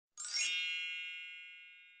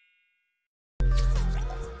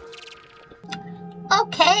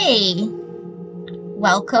Okay,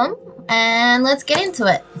 welcome, and let's get into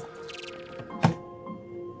it.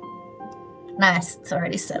 Nice, it's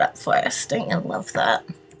already set up for us. Don't you love that?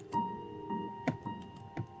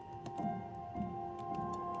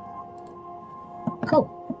 Cool.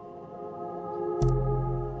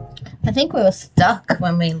 I think we were stuck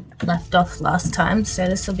when we left off last time, so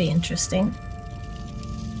this will be interesting.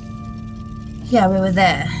 Yeah, we were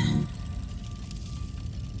there.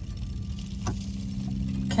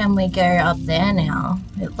 Can we go up there now?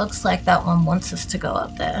 It looks like that one wants us to go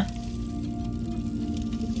up there.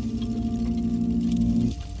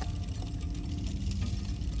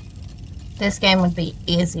 This game would be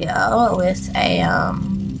easier with a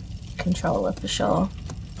controller for sure.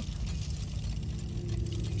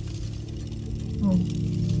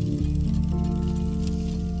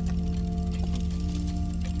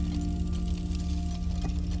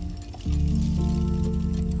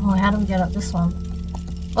 Oh, how do we get up this one?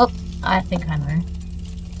 Oh, I think I know.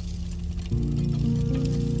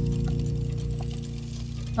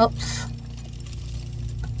 Oops.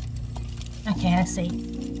 Okay, I see.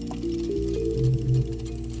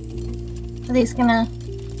 Are these gonna...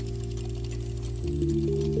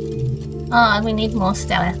 Oh, we need more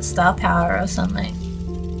star power or something.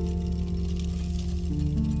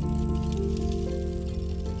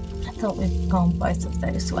 I thought we'd gone both of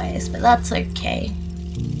those ways, but that's okay.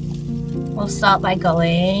 We'll start by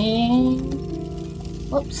going...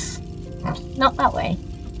 Whoops. Not that way.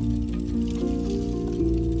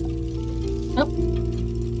 Nope.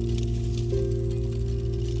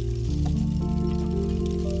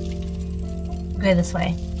 Go this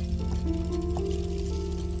way.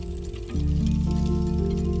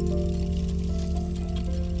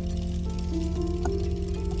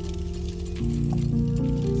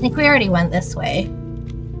 I think we already went this way.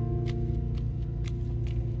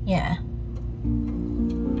 Yeah.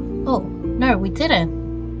 Oh, no, we didn't.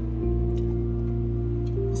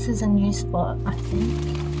 This is a new spot, I think.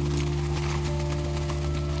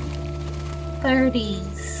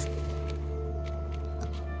 30s.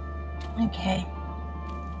 Okay.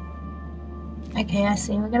 Okay, I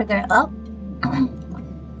see. We're gonna go up.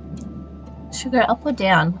 Should we go up or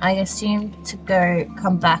down? I assume to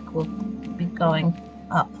come back, we'll be going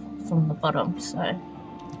up from the bottom, so.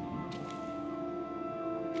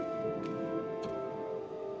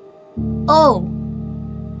 Oh!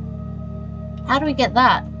 How do we get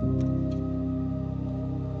that?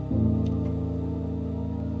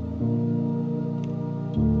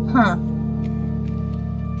 Huh.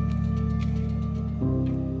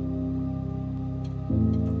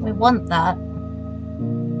 We want that.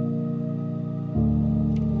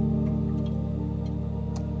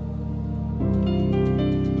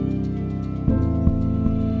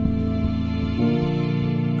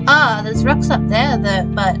 Ah, there's rocks up there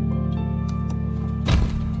but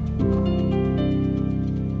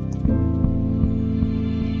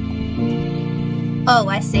oh,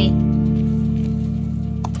 I see.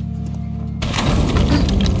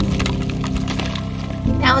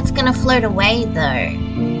 Now it's gonna float away though.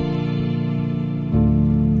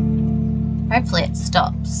 Hopefully it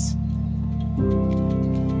stops.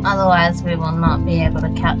 Otherwise we will not be able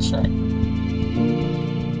to catch it.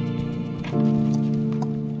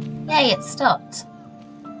 Yay, it stopped.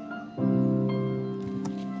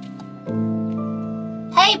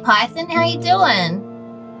 Hey Python, how you doing?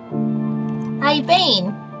 How you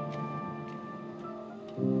been?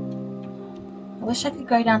 I wish I could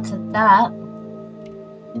go down to that.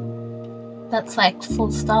 That's like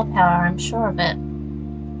full star power, I'm sure of it.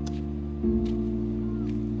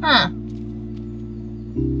 Huh.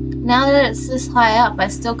 Now that it's this high up, I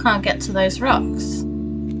still can't get to those rocks.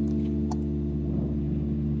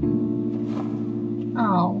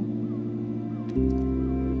 Oh.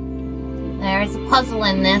 There is a puzzle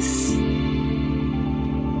in this.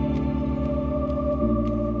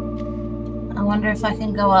 I wonder if I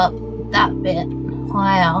can go up that bit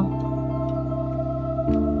higher.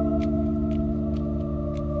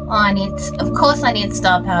 Oh, of course I need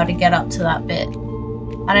star power to get up to that bit.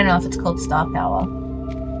 I don't know if it's called star power,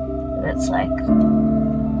 but it's like,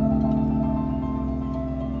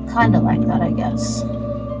 kinda like that, I guess.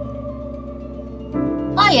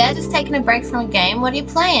 Oh yeah, just taking a break from a game. What are you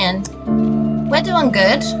playing? We're doing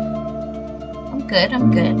good. I'm good,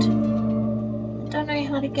 I'm good. I don't know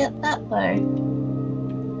how to get that though.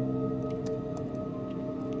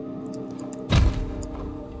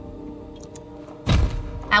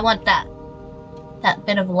 I want that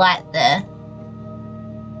bit of light there.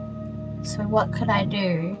 So what could I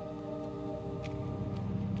do?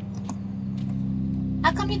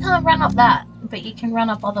 How come you can't run up that, but you can run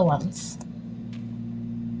up other ones?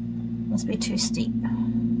 Must be too steep.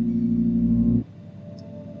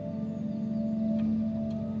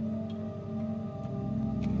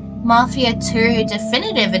 Mafia 2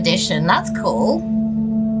 Definitive Edition. That's cool.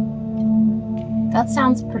 That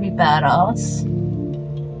sounds pretty badass.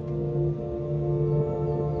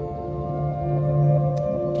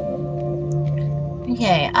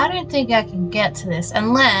 Okay, I don't think I can get to this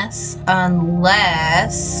unless...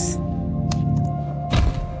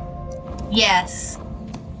 Yes.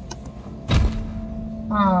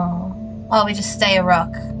 Oh, we just stay a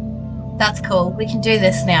rock. That's cool. We can do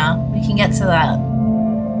this now. We can get to that.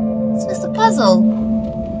 It's just a puzzle.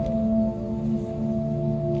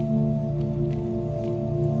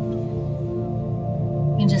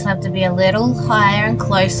 You just have to be a little higher and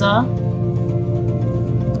closer.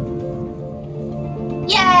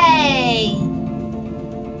 Yay!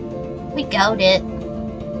 We got it.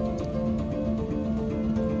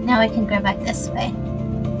 Now we can go back this way.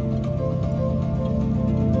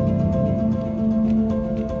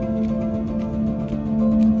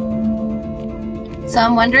 So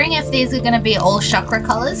I'm wondering if these are going to be all chakra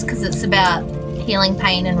colors because it's about healing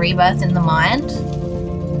pain and rebirth in the mind.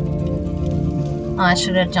 Oh, I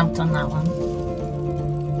should have jumped on that one.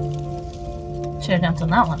 Should have jumped on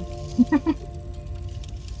that one.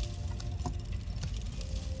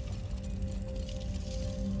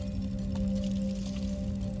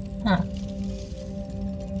 Huh.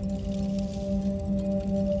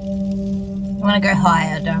 We want to go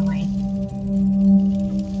higher, don't we?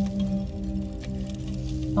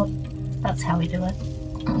 Oh, that's how we do it.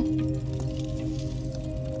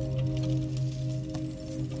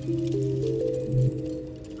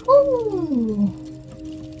 Ooh.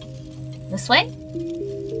 This way?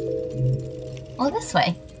 Or this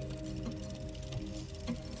way?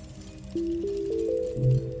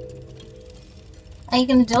 Are you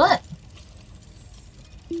gonna do it?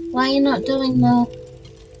 Why are you not doing the...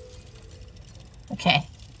 Okay.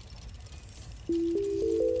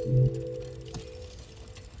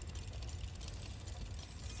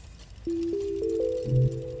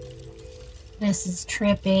 This is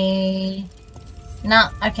trippy. No,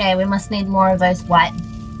 okay, we must need more of those white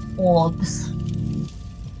orbs.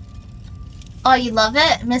 Oh, you love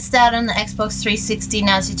it? Missed out on the Xbox 360,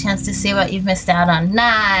 now's your chance to see what you've missed out on.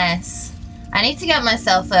 Nice! I need to get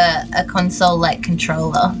myself a console-like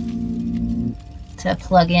controller to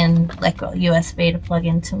plug in, like a USB to plug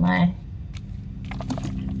into my...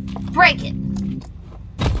 Break it!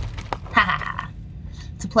 Haha!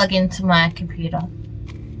 To plug into my computer.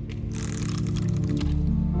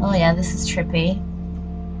 Oh yeah, this is trippy.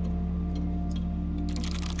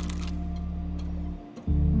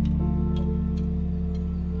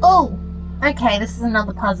 Oh! Okay, this is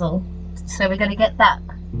another puzzle. So we gotta get that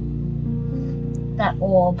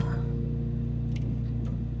orb.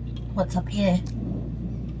 What's up here?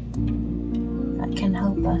 That can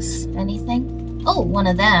help us. Anything? Oh, one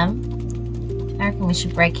of them. I reckon we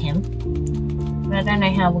should break him. But I don't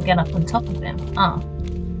know how we'll get up on top of him. Oh,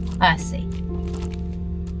 I see.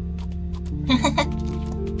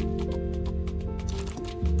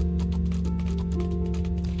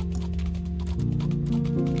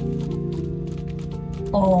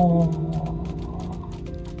 Oh.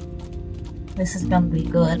 This is gonna be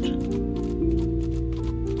good.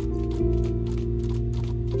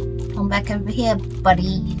 Come back over here,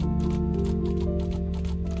 buddy.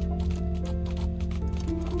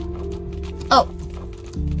 Oh!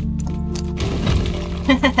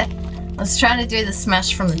 I was trying to do the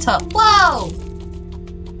smash from the top. Whoa!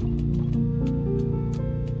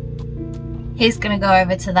 He's gonna go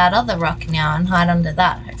over to that other rock now and hide under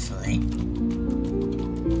that, hopefully.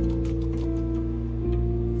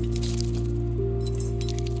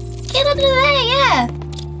 Get under there, yeah!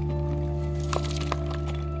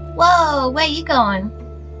 Whoa, where you going?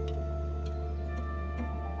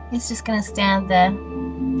 He's just gonna stand there.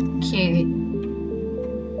 Cute.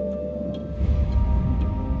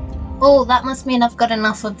 Oh, that must mean I've got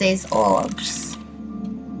enough of these orbs.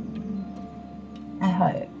 I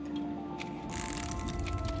hope.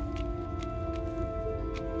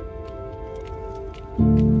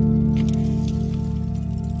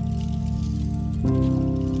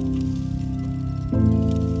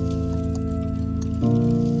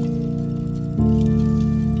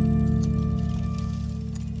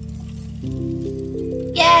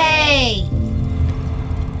 Yay!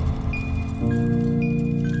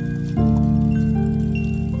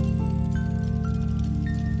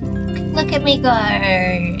 Look at me go!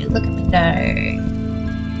 Look at me go!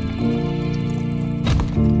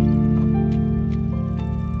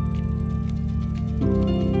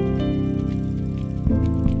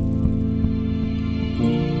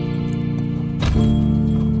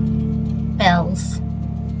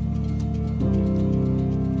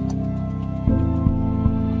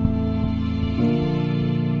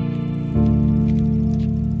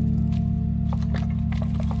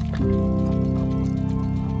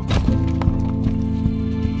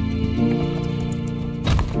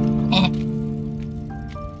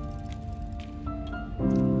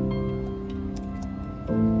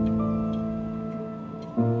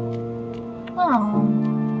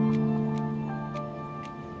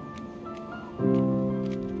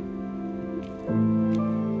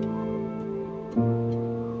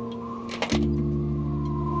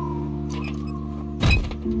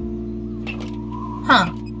 Huh.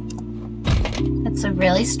 It's a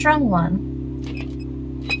really strong one.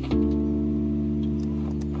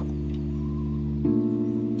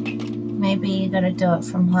 Maybe you gotta do it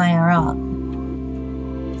from higher up.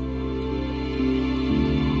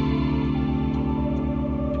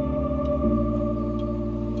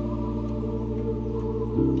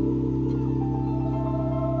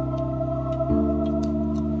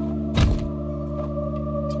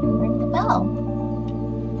 Ring the bell.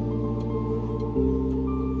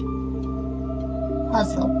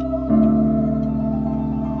 Puzzle.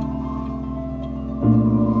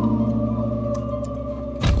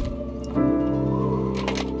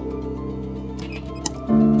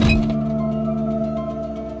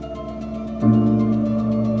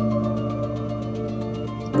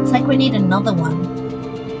 It's like we need another one.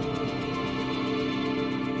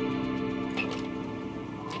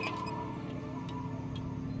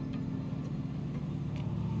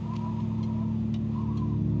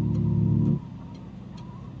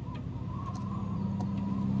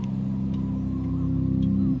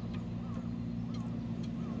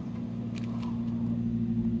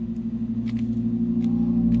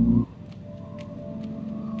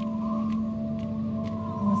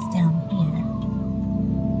 What's down here?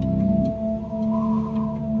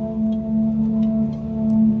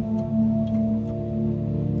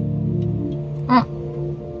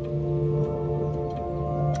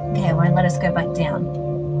 Okay, it won't let us go back down.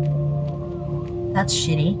 That's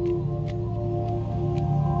shitty.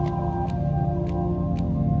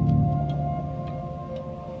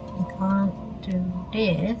 We can't do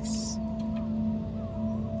this.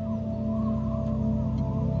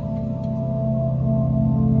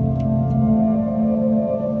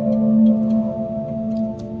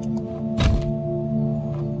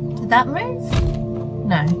 Did that move?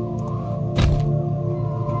 No.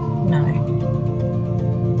 No.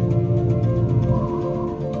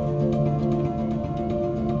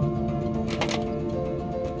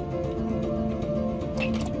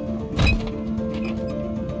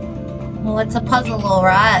 Well, it's a puzzle, all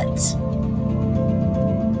right.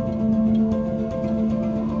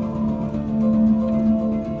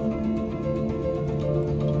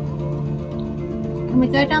 Can we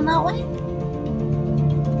go down that way?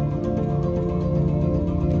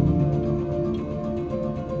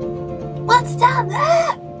 What's down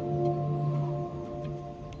there?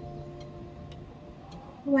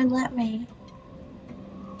 It won't let me.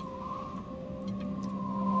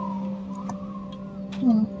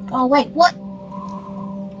 Oh wait, what?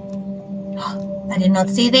 I did not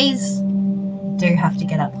see these. Do have to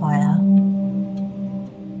get up higher.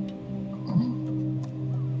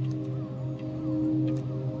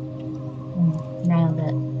 Nailed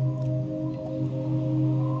it.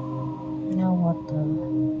 Now what the?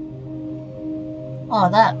 Oh,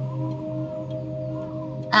 that.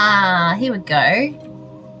 Ah, here we go.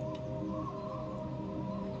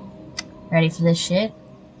 Ready for this shit?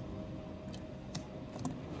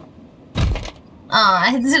 Oh,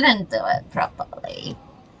 I didn't do it properly.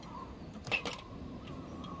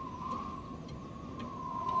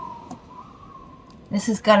 This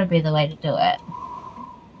has got to be the way to do it.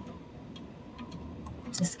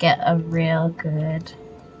 Just get a real good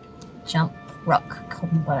jump rock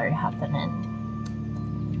combo happening.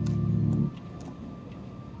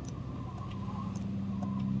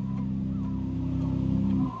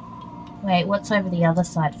 Wait, what's over the other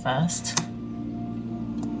side first?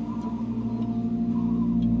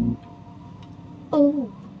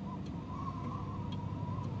 Ooh.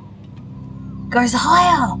 Goes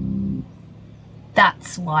higher!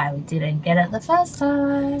 That's why we didn't get it the first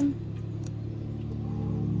time.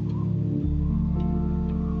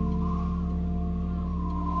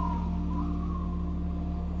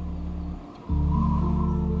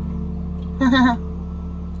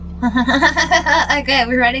 Okay,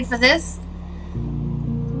 we ready for this?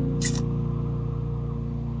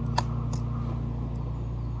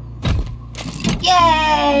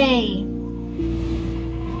 Yay!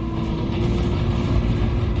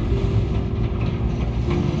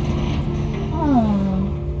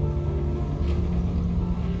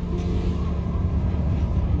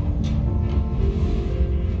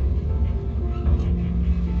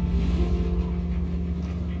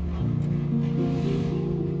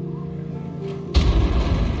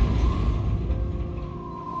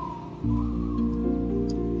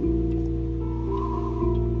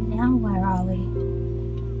 Now where are we?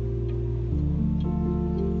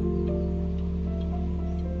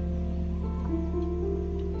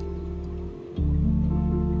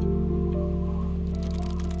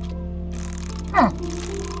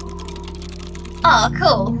 Oh,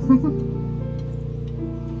 cool.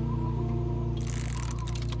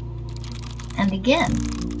 And again.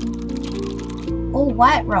 All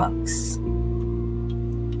white rocks.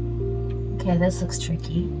 Okay, this looks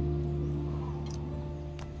tricky.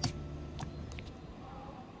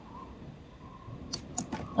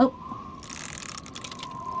 Oh.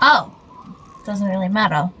 Oh. Doesn't really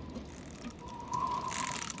matter.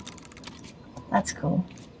 That's cool.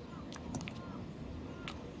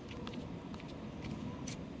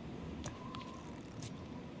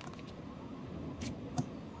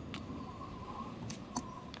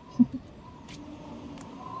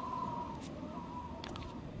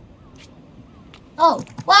 Oh,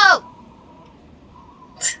 whoa!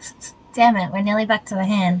 Damn it, we're nearly back to the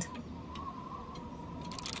hand.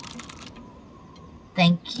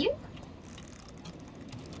 Thank you.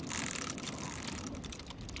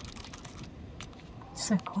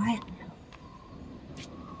 So quiet now.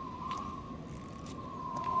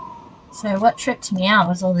 So what tripped me out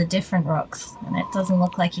was all the different rocks, and it doesn't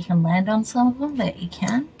look like you can land on some of them, but you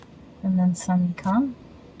can, and then some you can't.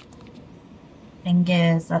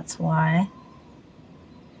 Fingers, that's why.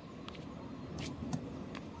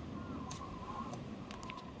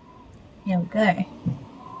 Here we go.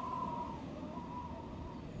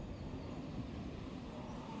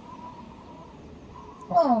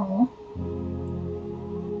 Oh.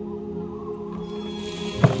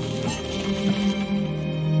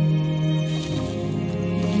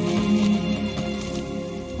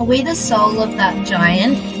 Are we the soul of that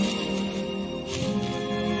giant?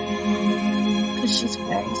 Because she's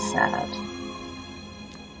very sad.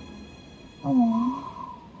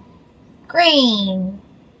 Oh. Green.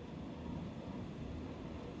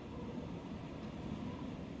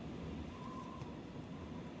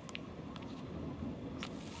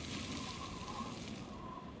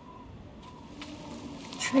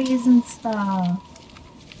 Trees and stuff.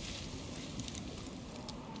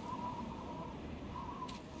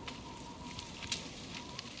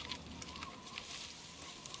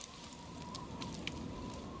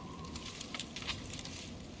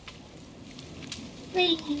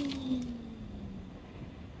 Whee!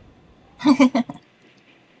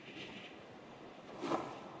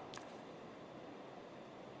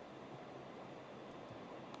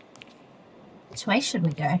 Which way should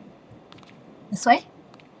we go? This way?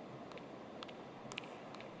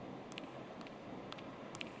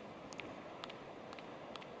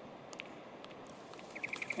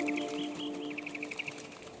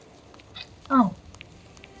 Oh.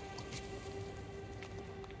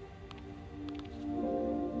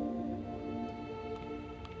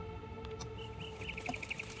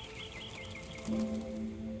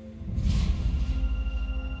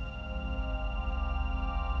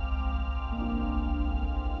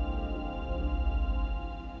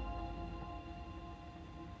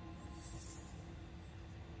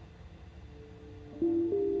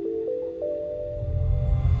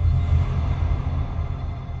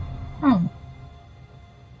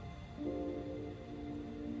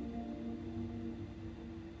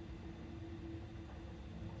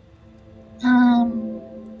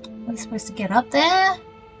 Are we supposed to get up there?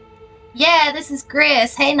 Yeah, this is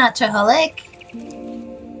GRIS. Hey, Nachoholic.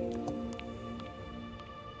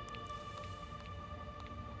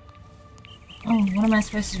 Oh, what am I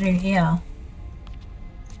supposed to do here?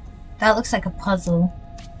 That looks like a puzzle.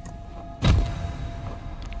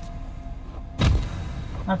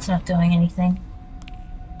 That's not doing anything.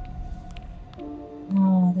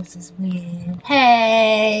 Oh, this is weird.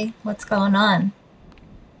 Hey! What's going on?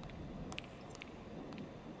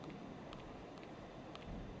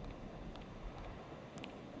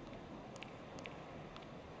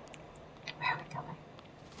 Where are we going?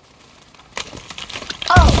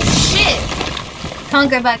 Oh, shit! Can't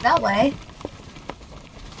go back that way.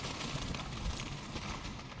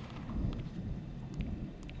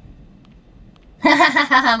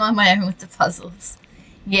 I'm on my own with the puzzles.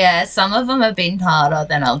 Yeah, some of them have been harder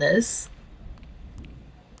than others.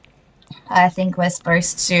 I think we're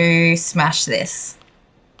supposed to smash this.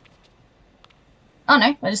 Oh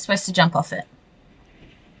no, we're just supposed to jump off it.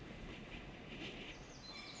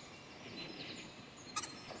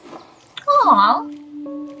 Aww.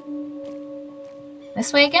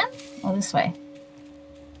 This way again? Or this way?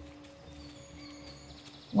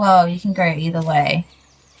 Whoa, you can go either way.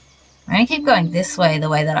 I'm gonna keep going this way, the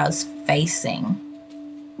way that I was facing.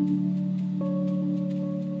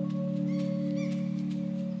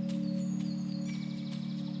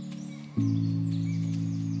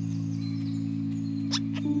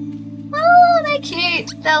 Oh, they're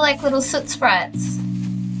cute. They're like little soot sprites.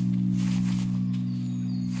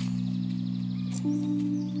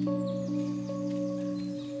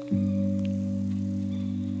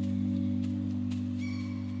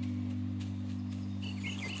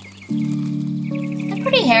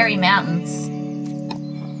 scary mountains.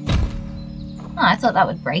 Oh, I thought that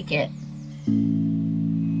would break it.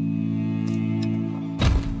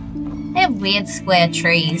 They have weird square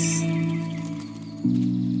trees.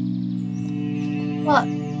 What?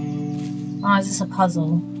 Oh, is this a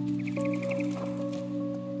puzzle?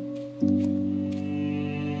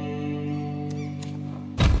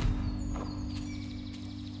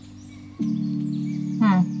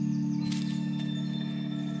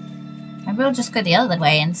 Maybe we'll just go the other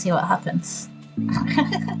way and see what happens. So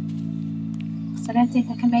I don't think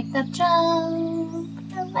I can make that jump.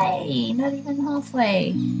 No way, not even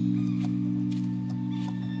halfway.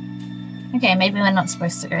 Okay, maybe we're not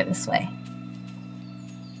supposed to go this way.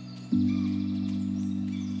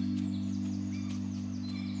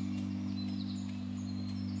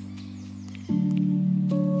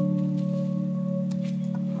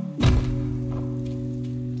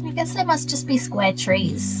 I guess they must just be square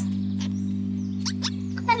trees.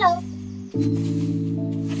 Hello.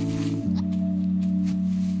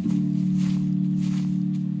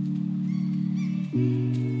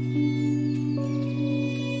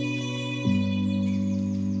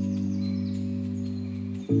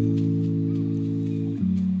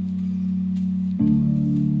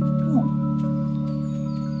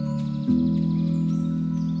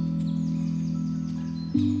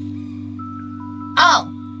 Oh!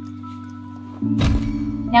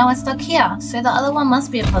 Now we're stuck here, so the other one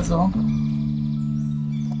must be a puzzle.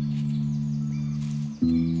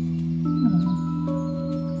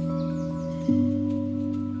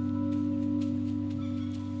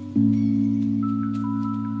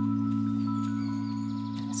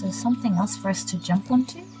 Is there something else for us to jump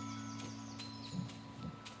onto?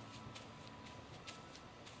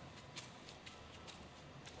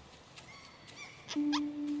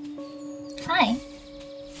 Hi.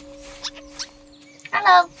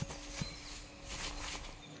 Hello.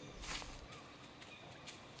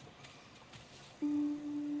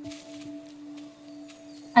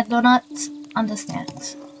 I do not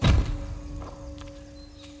understand.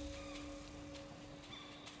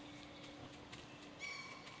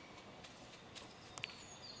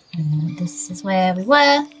 And this is where we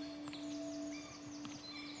were.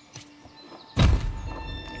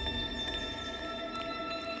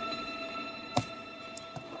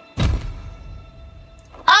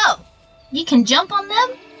 Oh! You can jump on them?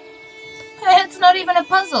 It's not even a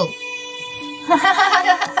puzzle.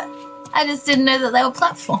 I just didn't know that they were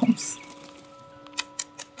platforms.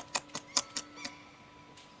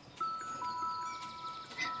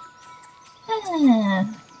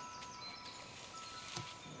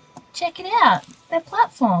 Check it out. They're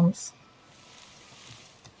platforms.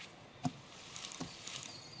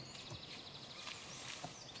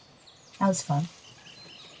 That was fun.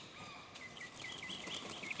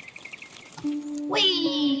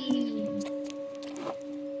 Whee!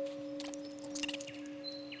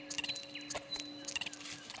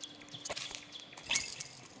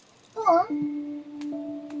 Oh.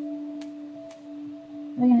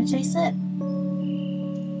 Are we gonna chase it?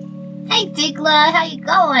 Hey Diggler, how you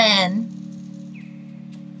going?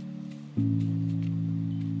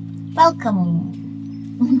 Welcome.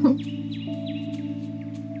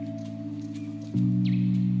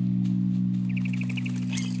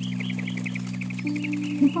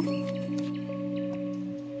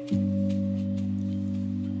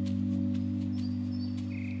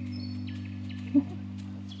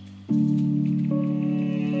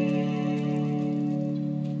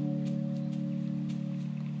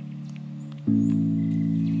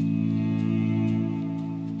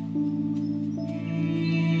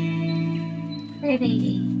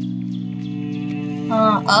 Pretty.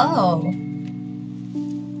 Oh.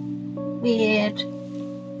 Weird.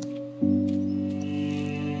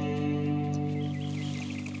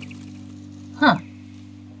 Huh.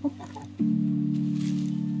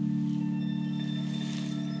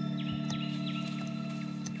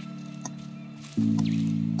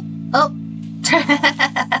 Oh.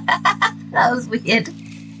 That was weird.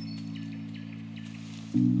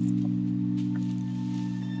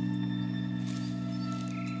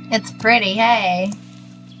 It's pretty, hey.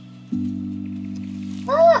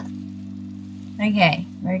 Ah. Okay,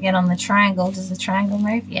 we're again on the triangle. Does the triangle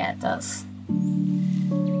move? Yeah, it does.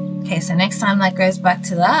 Okay, so next time that goes back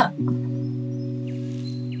to that.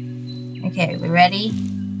 Okay, we ready?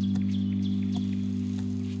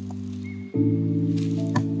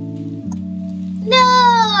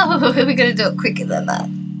 No! We're gonna do it quicker than that.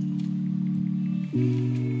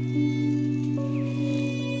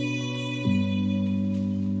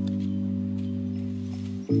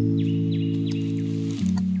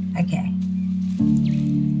 Okay.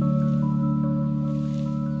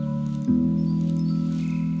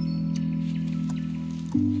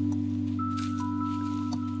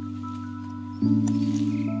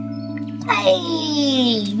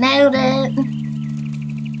 Hey! Nailed it!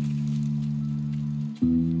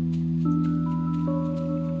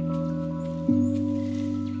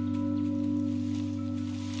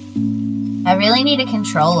 I really need a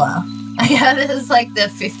controller. Yeah, this is like the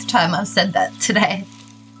 5th time I've said that today.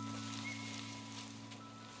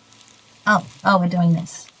 Oh, we're doing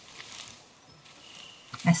this.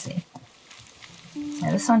 I see.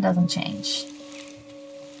 So this one doesn't change.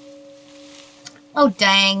 Oh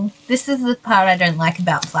dang, this is the part I don't like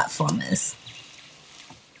about platformers.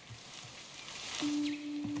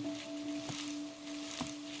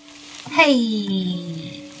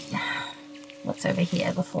 Hey! What's over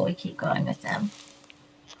here before we keep going with them?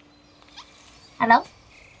 Hello?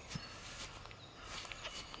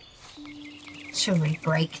 Should we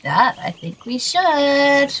break that? I think we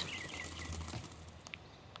should.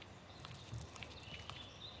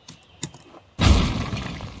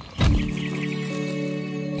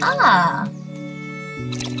 Ah!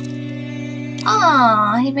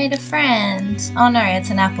 Oh, he made a friend. Oh no, it's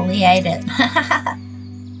an apple. He ate it.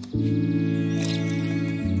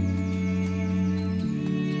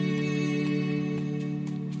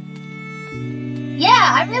 Yeah,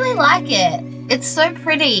 I really like it. It's so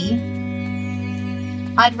pretty.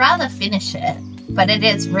 I'd rather finish it, but it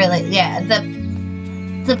is really, yeah,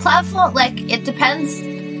 the platform, like, it depends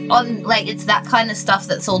on, like, it's that kind of stuff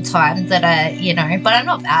that's all timed that I, you know, but I'm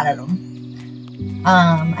not bad at them.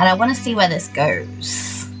 And I want to see where this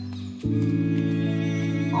goes.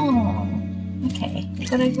 Oh, okay, we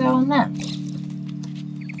gotta go on that.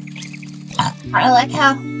 I like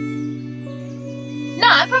how... No,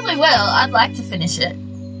 I probably will. I'd like to finish it.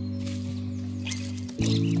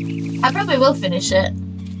 I probably will finish it.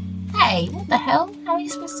 Hey, what the hell? How are you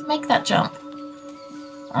supposed to make that jump?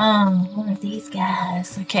 One of these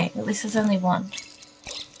guys. Okay, at least there's only one.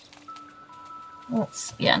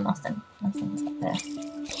 Oops, yeah, nothing. Nothing's up there.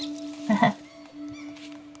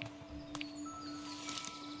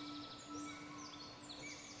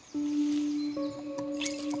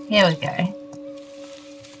 Here we go.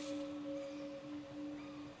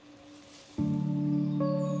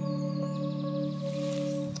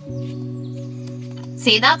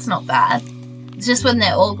 See, that's not bad. It's just when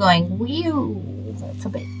they're all going, whew, that's a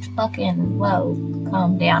bit fucking, whoa,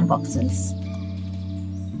 calm down, boxes.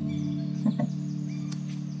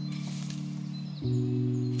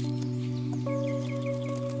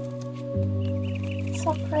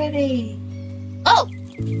 So pretty. Oh!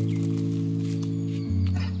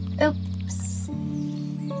 Oops.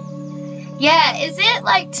 Yeah, is it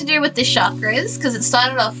like to do with the chakras? Because it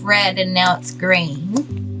started off red and now it's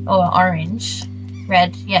green. Or orange.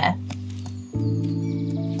 Red, yeah.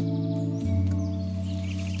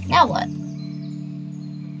 Now what?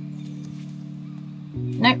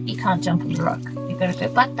 Nope, you can't jump on the rock. You gotta go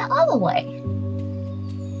back the other way.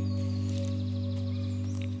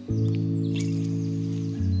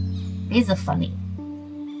 These are funny.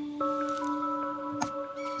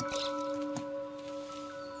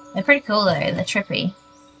 They're pretty cool though, they're trippy.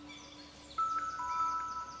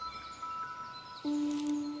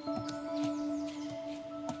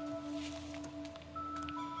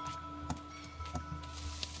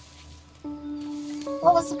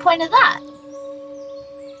 What was the point of that?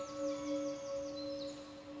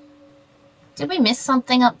 Did we miss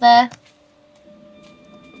something up there?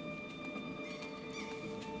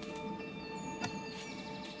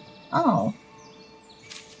 Oh.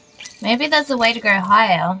 Maybe there's a way to go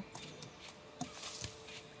higher.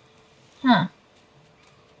 Huh.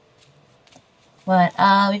 What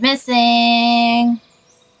are we missing?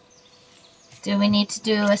 Do we need to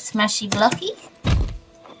do a smashy blocky?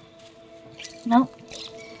 Nope.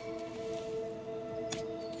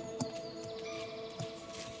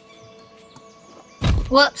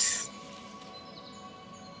 Whoops.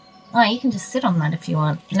 Oh, you can just sit on that if you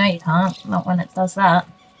want. No, you can't. Not when it does that.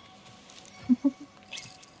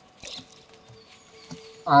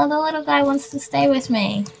 Oh, the little guy wants to stay with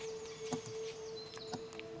me.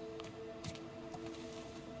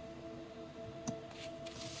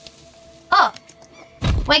 Oh!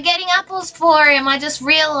 We're getting apples for him, I just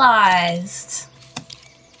realized.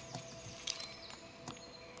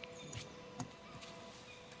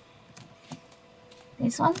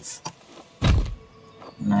 These ones?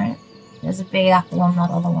 No. There's a big apple on that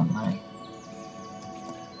other one though.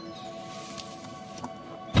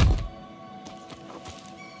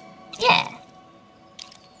 Yeah.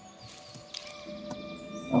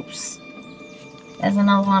 Oops. There's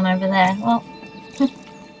another one over there. Well.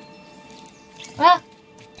 Well.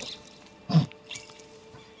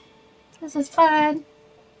 This is fun.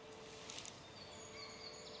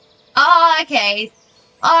 Oh, okay.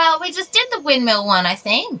 Oh, we just did the windmill one, I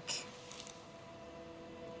think.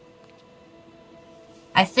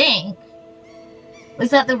 Was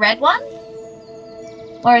that the red one?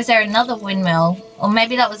 Or is there another windmill? Or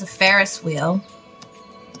maybe that was a Ferris wheel.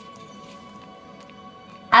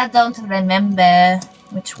 I don't remember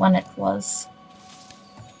which one it was.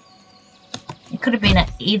 It could have been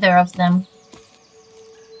at either of them.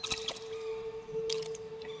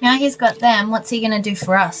 Now he's got them, what's he gonna do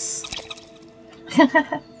for us?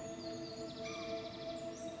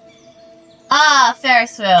 Ah,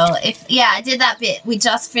 Ferris wheel. Yeah, I did that bit. We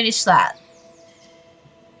just finished that.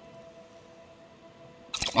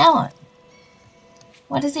 Now what?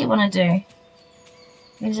 What does he want to do?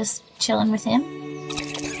 You're just chilling with him?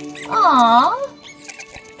 Aww.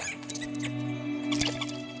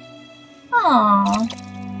 Aww.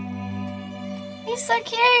 He's so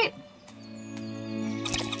cute.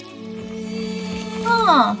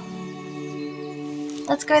 Aww.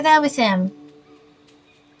 Let's go there with him.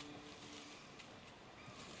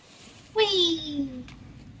 Whee!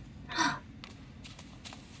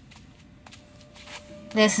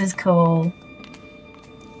 This is cool.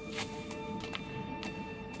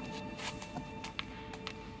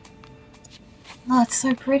 Oh, it's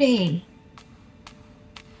so pretty.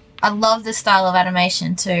 I love this style of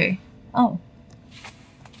animation too. Oh.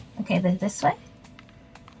 Okay, then this way.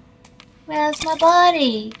 Where's my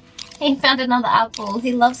buddy? He found another apple.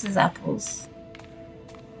 He loves his apples.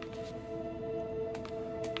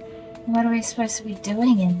 What are we supposed to be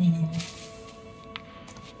doing in there?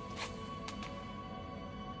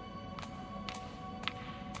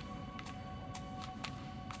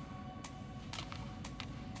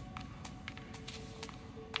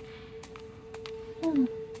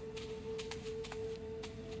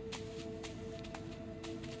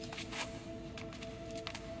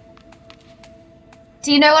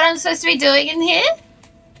 Do you know what I'm supposed to be doing in here?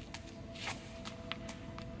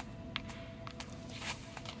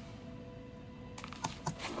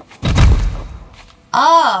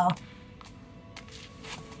 Oh.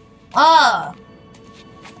 Oh.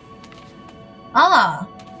 Oh.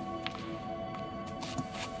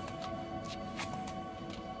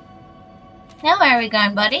 Now where are we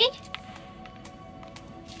going, buddy?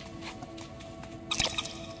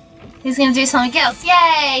 He's gonna do something else.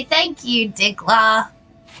 Yay! Thank you, Diggler.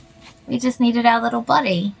 We just needed our little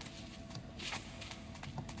buddy.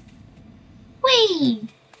 Whee!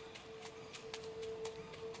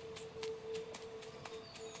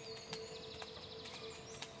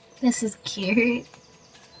 This is cute.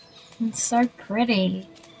 It's so pretty.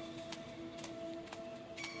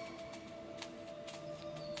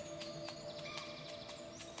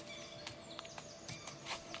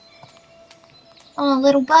 Oh,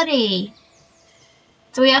 little buddy.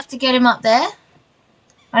 Do we have to get him up there?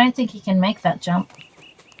 I don't think he can make that jump.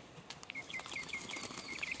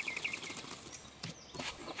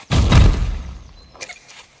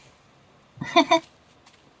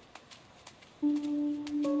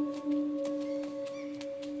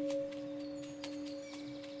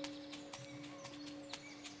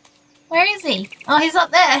 Where is he? Oh, he's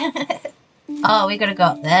up there. Oh, we gotta go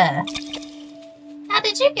up there. How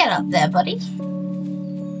did you get up there, buddy?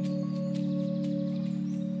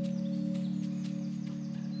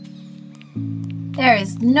 There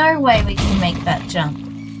is no way we can make that jump.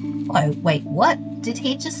 Oh, wait, what? Did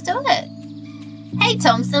he just do it? Hey,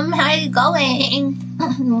 Thompson, how are you going?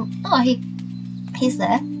 Oh, he's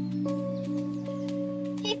there.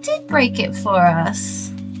 He did break it for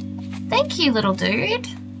us. Thank you, little dude.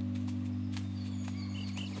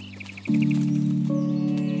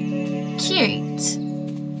 Cute.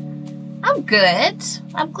 I'm good.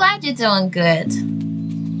 I'm glad you're doing good.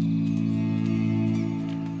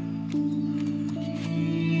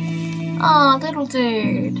 Oh, little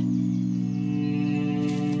dude.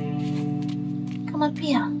 Come up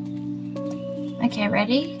here. Okay,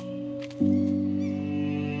 ready?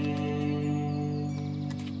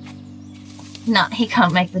 No, he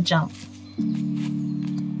can't make the jump.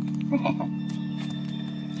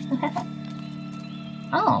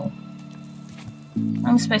 Oh.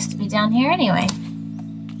 I'm supposed to be down here anyway.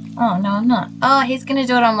 Oh, no, I'm not. Oh, he's gonna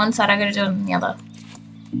do it on one side, I gotta do it on the other.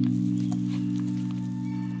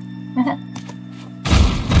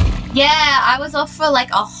 Yeah, I was off for like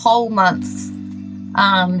a whole month.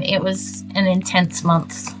 It was an intense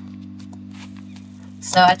month.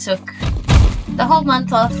 So I took the whole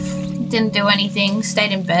month off, didn't do anything,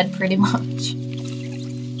 stayed in bed pretty much.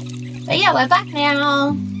 But yeah, we're back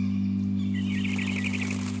now.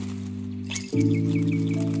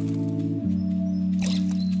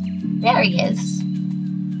 There he is.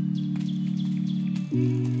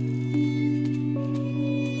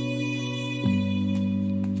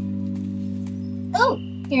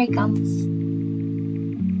 Here he comes.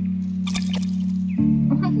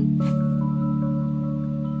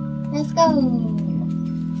 Let's go.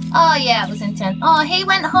 Oh yeah, it was intense. Oh, he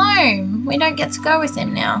went home. We don't get to go with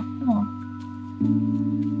him now. Oh.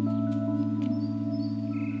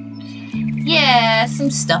 Yeah, some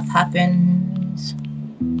stuff happened.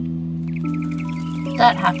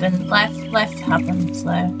 That happened. Life happens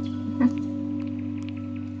though.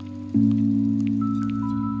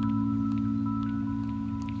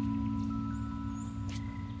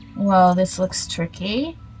 Well, this looks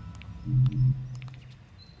tricky.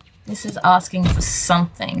 This is asking for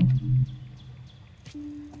something.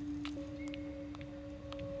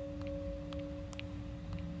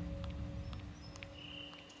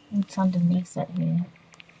 What's underneath it here?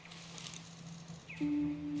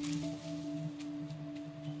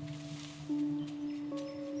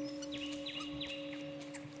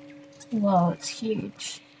 Whoa, it's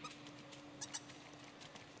huge.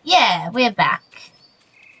 Yeah, we're back.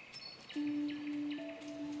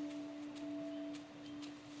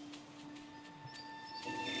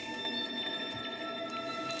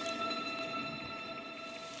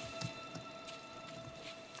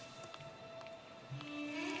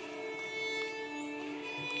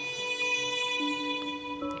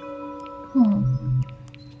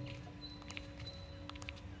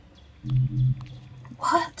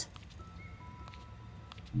 What?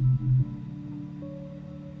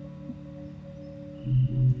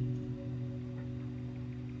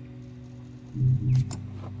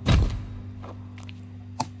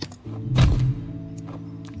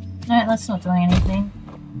 Alright, that's not doing anything.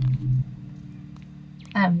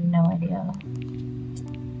 I have no idea.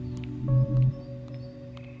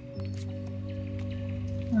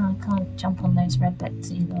 Oh, I can't jump on those red bits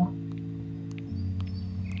either.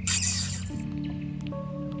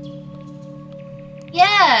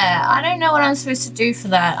 Yeah, I don't know what I'm supposed to do for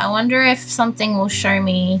that. I wonder if something will show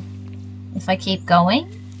me if I keep going.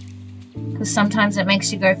 Because sometimes it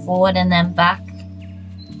makes you go forward and then back.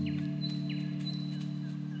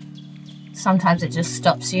 Sometimes it just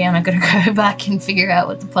stops you and I gotta go back and figure out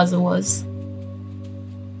what the puzzle was.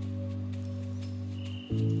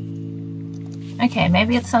 Okay,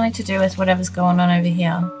 maybe it's something to do with whatever's going on over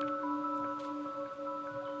here.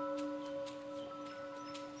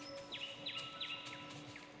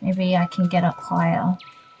 Maybe I can get up higher.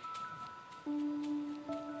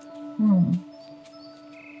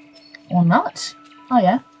 Or not. Oh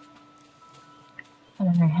yeah. I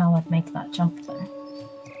don't know how I'd make that jump though.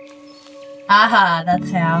 Aha,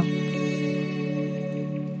 that's how.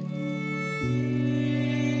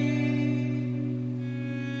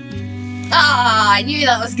 Ah, I knew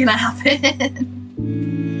that was gonna happen.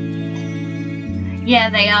 Yeah,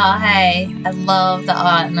 they are, hey. I love the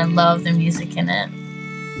art and I love the music in it.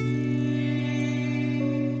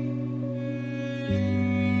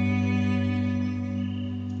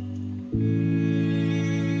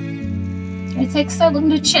 It takes so long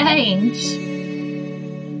to change.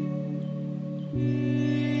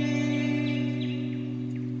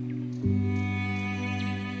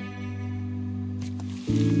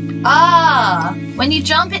 Ah, when you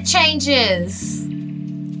jump it changes.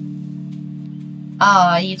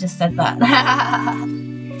 Oh, you just said that. I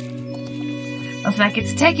was like,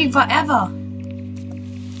 it's taking forever.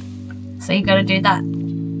 So you gotta do that.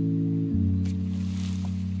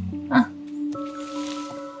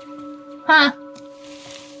 Huh.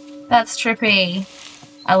 That's trippy.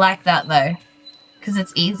 I like that though, because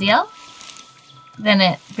it's easier than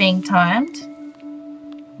it being timed.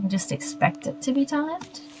 You just expect it to be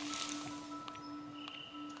timed.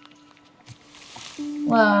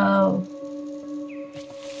 Whoa.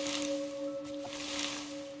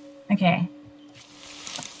 Okay.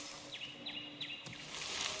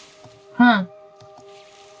 Huh.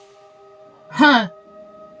 Huh.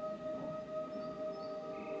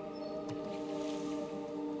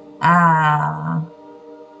 Ah.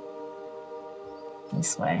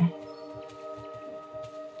 This way.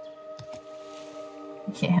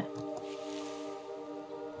 Yeah.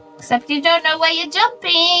 Except you don't know where you're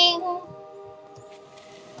jumping.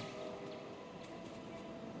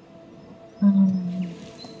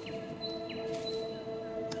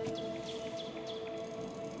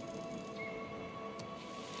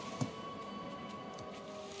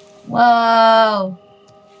 Whoa.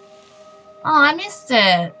 Oh, I missed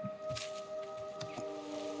it.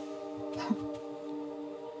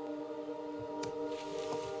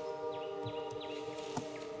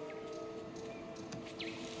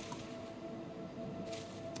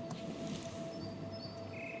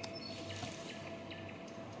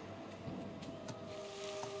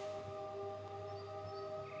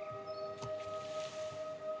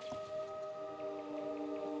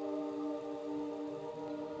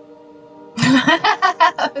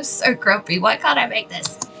 I'm so grumpy. Why can't I make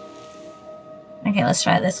this? Okay, let's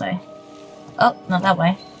try it this way. Oh, not that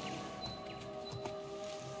way.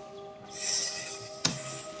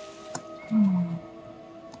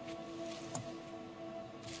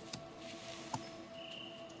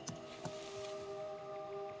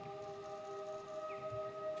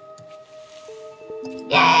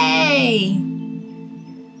 Yay!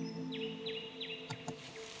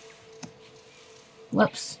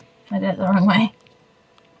 Whoops, I did it the wrong way.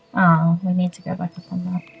 Oh, we need to go back up on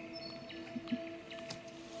that.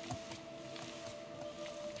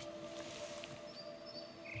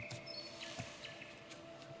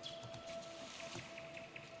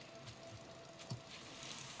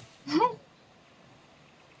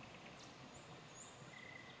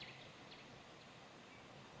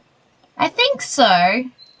 I think so.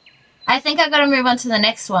 I think I gotta move on to the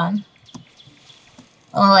next one.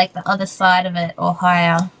 Or like the other side of it, or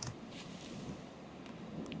higher.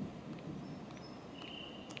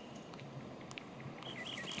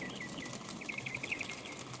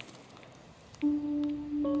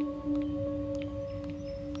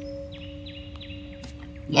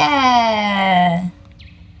 Yeah!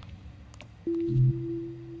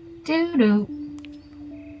 Doo-doo.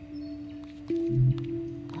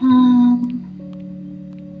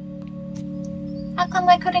 How come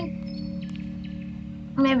I couldn't...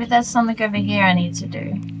 Maybe there's something over here I need to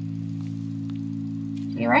do.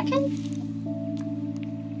 Do you reckon?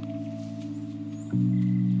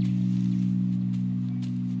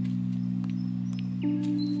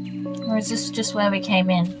 Or is this just where we came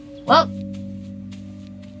in? Well...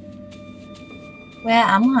 Where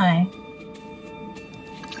am I?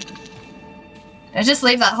 Did I just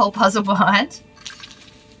leave that whole puzzle behind?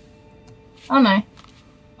 Oh no.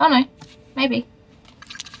 Oh no. Maybe.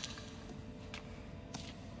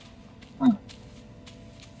 Oh.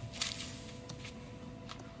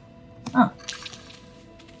 Oh.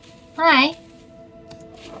 Hi.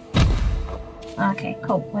 Okay,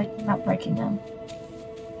 cool. We're not breaking them.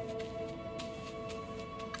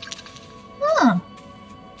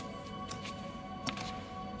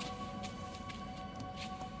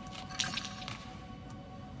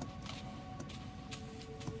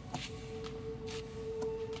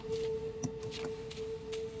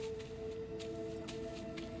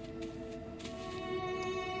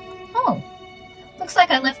 Oh. Looks like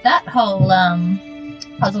I left that whole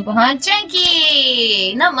puzzle behind.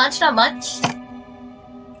 Janky! Not much, not much.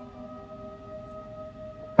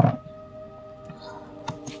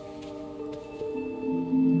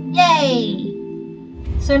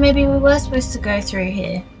 Yay! So maybe we were supposed to go through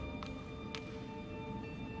here.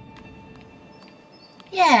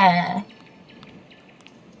 Yeah.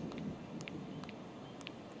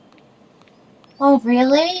 Oh,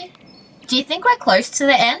 really? Do you think we're close to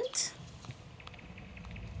the end?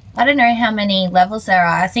 I don't know how many levels there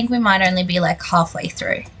are. I think we might only be like halfway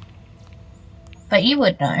through. But you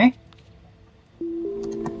would know.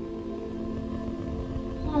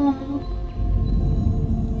 Aww.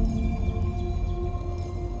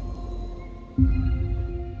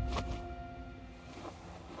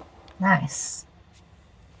 Nice.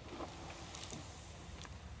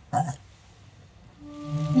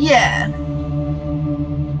 Yeah.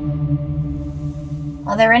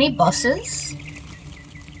 Are there any bosses?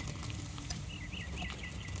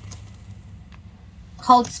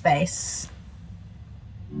 Hold space.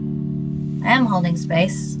 I am holding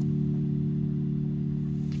space.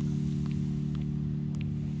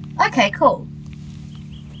 Okay, cool.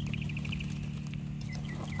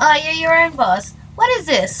 Oh, you're your own boss. What is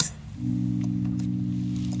this?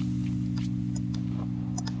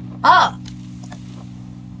 Oh!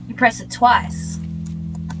 You press it twice.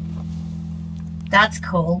 That's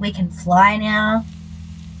cool. We can fly now.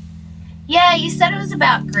 Yeah, you said it was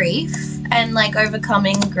about grief and like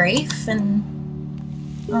overcoming grief and...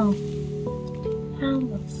 Oh. How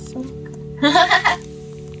the fuck?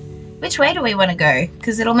 Which way do we want to go?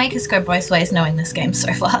 Because it'll make us go both ways knowing this game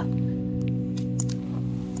so far.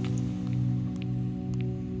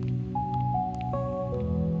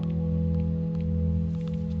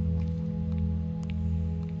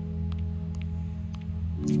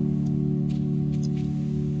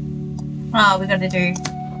 Oh, we gotta do...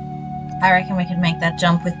 I reckon we can make that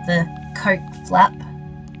jump with the coat flap.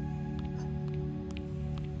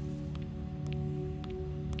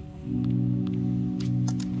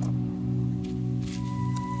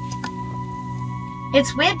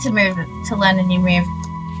 It's weird to learn a new move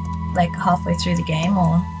like halfway through the game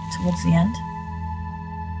or towards the end.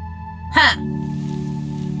 Huh.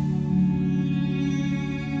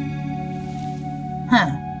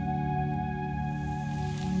 Huh.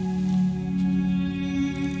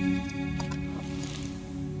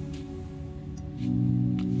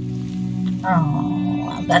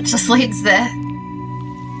 Oh, that just leads there.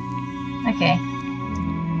 Okay.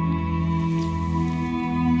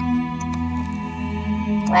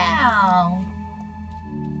 Wow.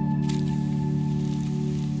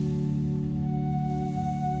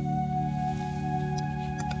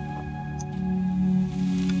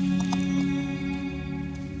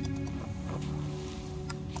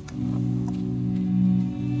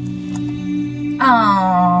 Oh.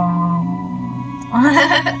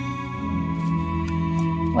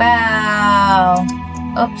 Wow.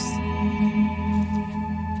 Oops.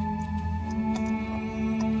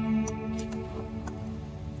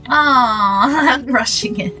 Oh, I'm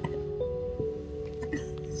rushing it.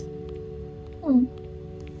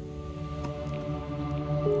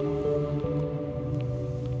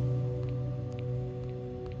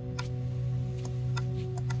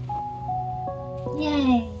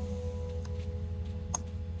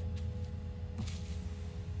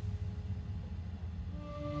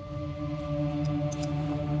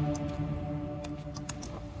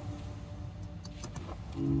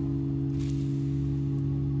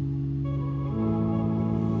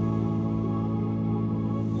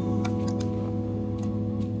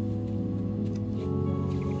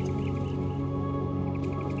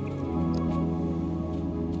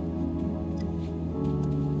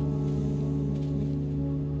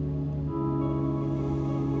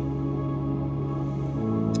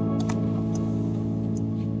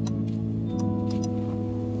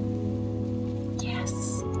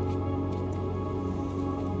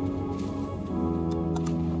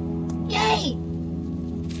 Yay.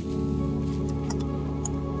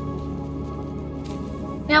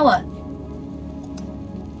 Now what?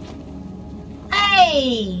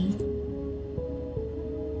 Hey!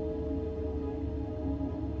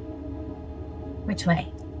 Which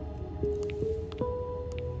way?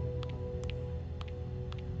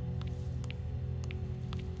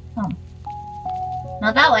 Oh.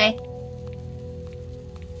 Not that way.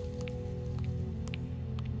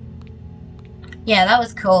 Yeah, that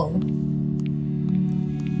was cool.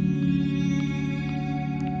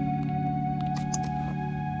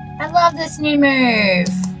 I love this new move.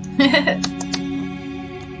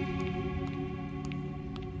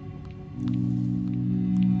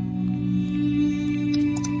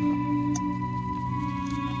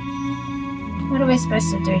 What are we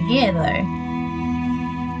supposed to do here, though?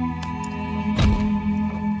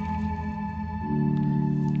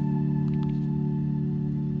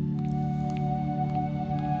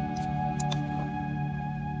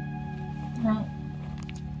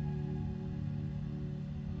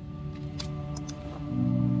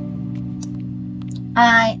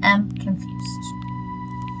 I am confused.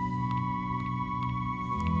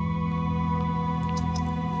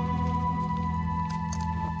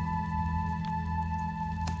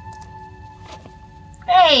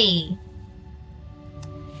 Hey!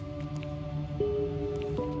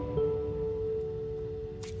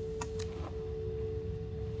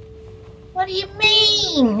 What do you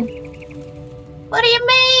mean? What do you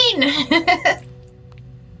mean?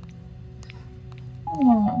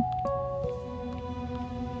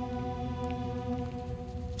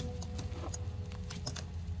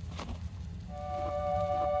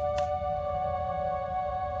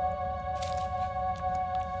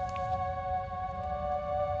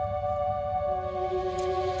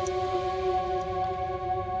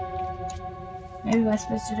 Maybe we're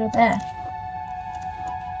supposed to do it there.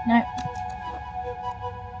 No.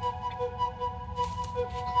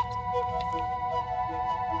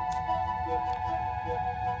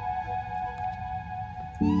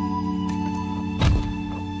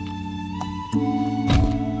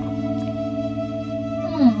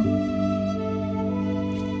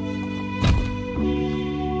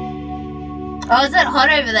 Oh, is it hot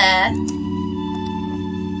over there?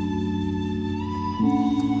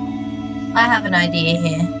 I have an idea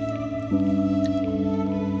here.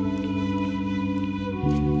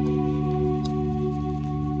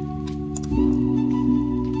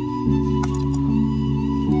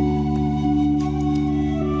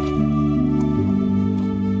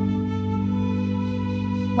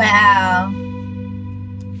 Wow.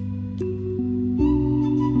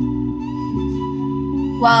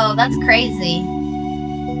 Whoa, that's crazy.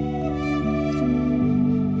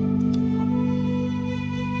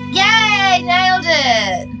 Yay! Nailed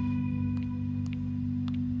it!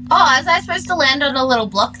 Oh, was I supposed to land on a little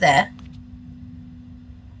block there?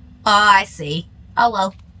 Oh, I see. Oh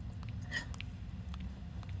well.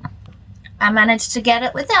 I managed to get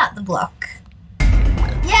it without the block.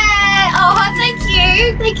 Yay! Oh, thank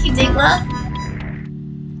you! Thank you, Diggler.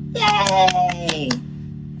 Yay!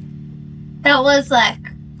 That was like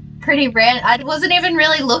pretty random. I wasn't even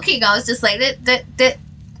really looking. I was just like, dit,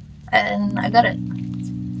 and I got it.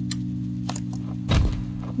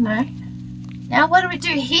 No. Now what do we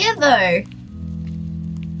do here, though?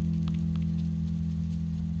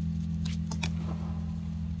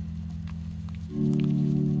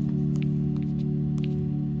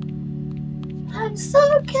 I'm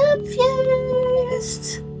so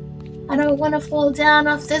confused. I don't want to fall down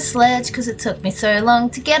off this ledge because it took me so long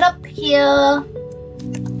to get up here.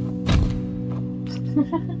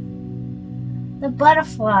 The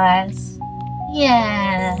butterflies.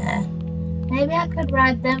 Yeah. Maybe I could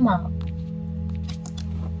ride them up.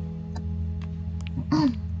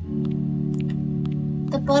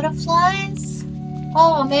 The butterflies?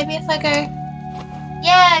 Oh, maybe if I go...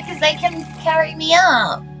 Yeah, because they can carry me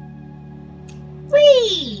up.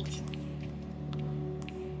 Whee!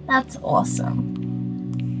 That's awesome.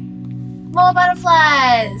 More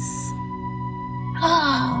butterflies!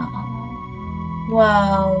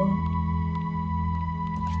 Whoa.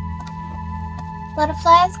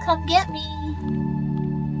 Butterflies, come get me.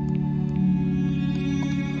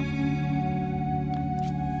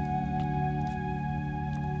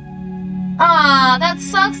 Ah, that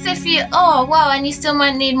sucks if you... Oh, wow, and you still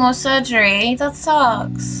might need more surgery. That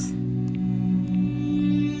sucks.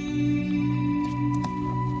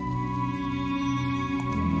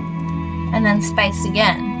 And then space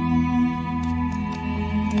again.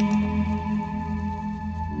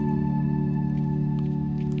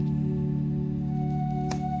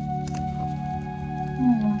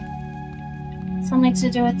 Something to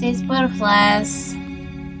do with these butterflies.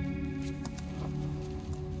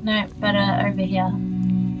 No, better over here.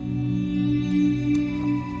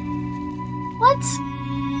 What?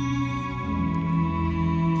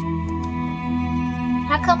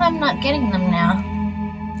 How come I'm not getting them now?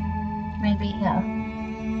 Maybe here.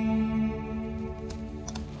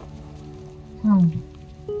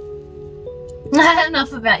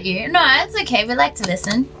 Enough about you. No, it's okay. We like to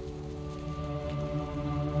listen.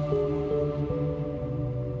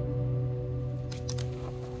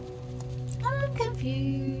 I'm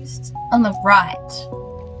confused. On the right.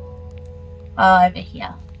 Oh, over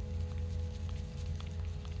here.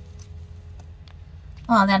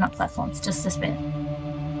 Oh, they're not platforms. Just this bit.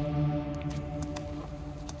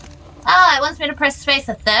 Ah, it wants me to press space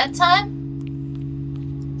a third time?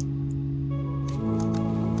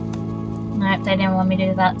 Nope, they didn't want me to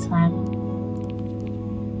do that time.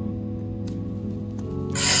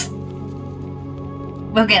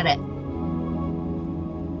 We'll get it.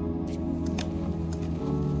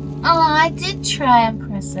 Oh, I did try and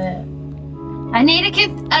press it. I need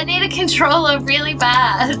a controller really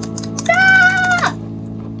bad. Ah!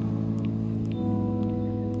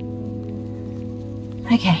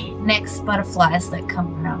 Okay, next butterflies that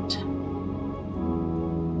come around.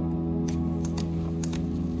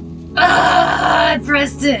 Ah, I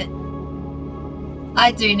pressed it.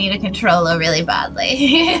 I do need a controller really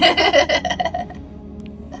badly.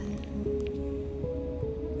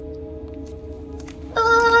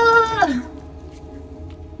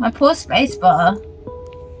 My poor spacebar.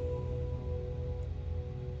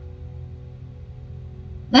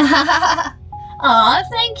 Aw,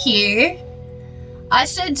 thank you. I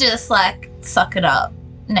should just, like, suck it up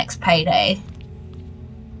next payday.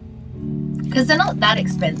 Because they're not that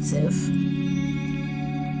expensive.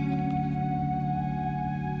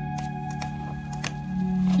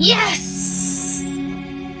 Yes!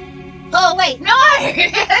 Oh, wait, no!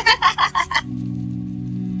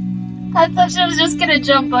 I thought she was just gonna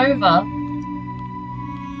jump over.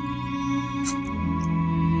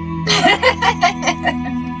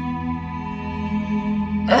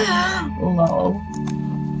 Lol.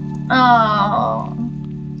 Oh.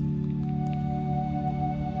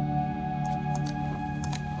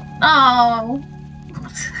 Oh.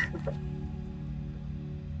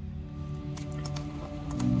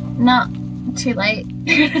 Not too late.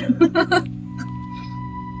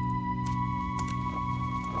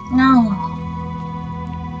 No.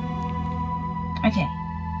 Okay.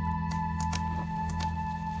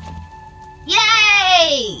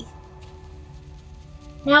 Yay!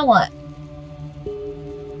 Now what?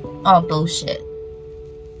 Oh, bullshit.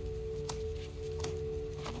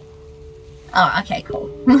 Oh, okay, cool.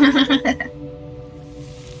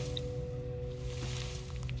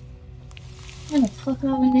 Where the fuck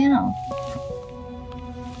are we now?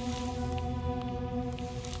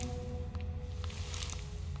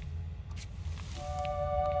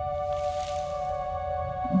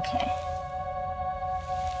 Okay.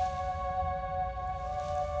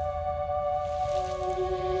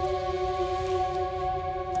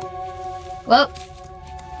 Well.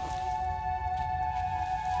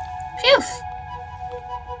 Phew!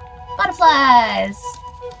 Butterflies!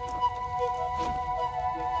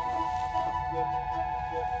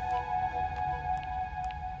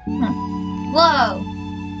 Whoa!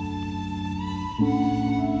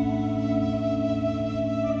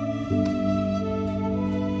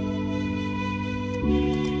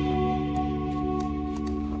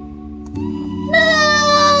 No!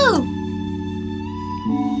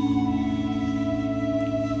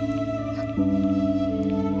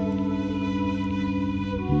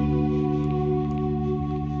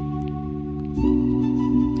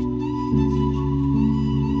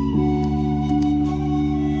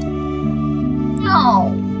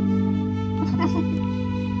 No!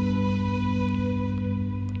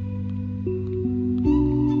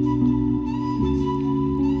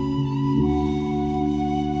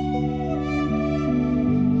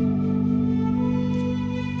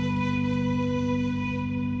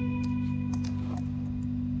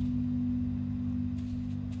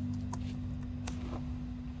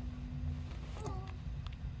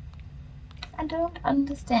 I don't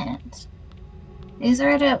understand. These are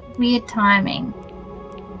at a weird timing.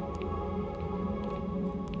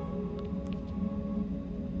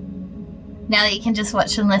 Now that you can just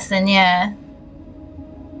watch and listen, yeah.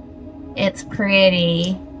 It's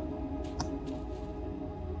pretty.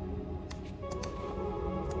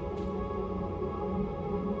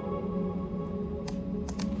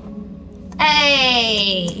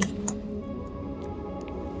 Hey!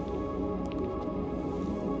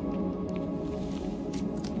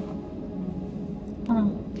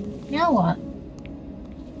 Oh, now what?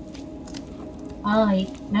 Oh,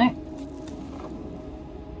 no.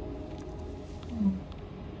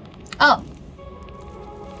 Oh.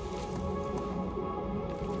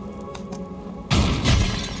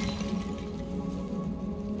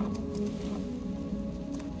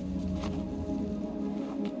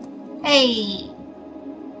 Hey.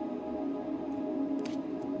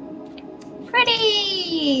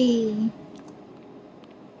 Pretty.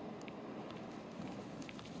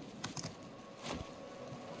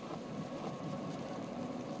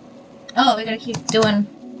 Oh, we gotta keep doing.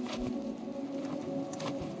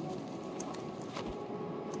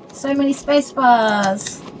 So many space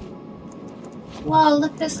bars. Whoa,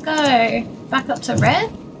 look this go. Back up to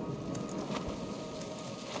red.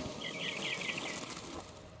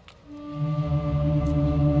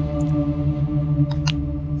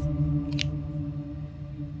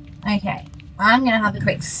 Okay, I'm gonna have a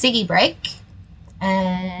quick ciggy break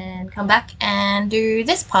and come back and do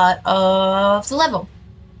this part of the level.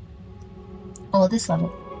 Or this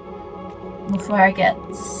level. Before I get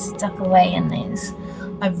stuck away in these.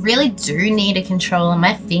 I really do need a controller.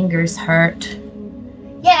 My fingers hurt.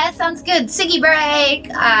 Yeah, sounds good. Ciggy break.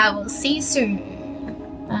 I will see you soon.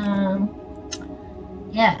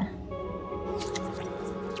 Yeah.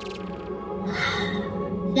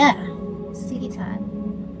 Yeah. Ciggy time.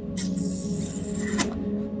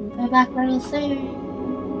 Go back real soon.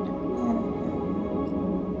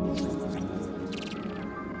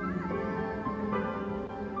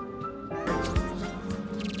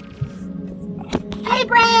 Hey,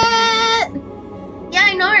 Brett! Yeah,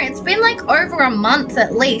 I know. It's been like over a month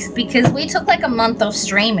at least because we took like a month off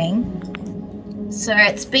streaming. So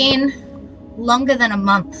it's been longer than a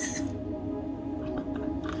month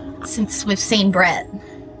since we've seen Brett.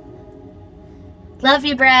 Love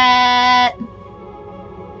you, Brett!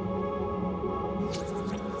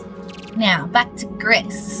 Now, back to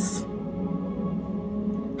GRIS.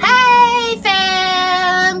 Hey,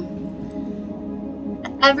 fam!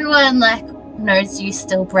 Everyone, like, knows you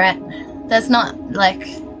still, Brett. There's not, like,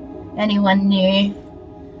 anyone new,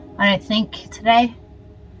 I don't think, today.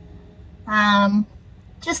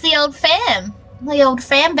 Just the old fam. The old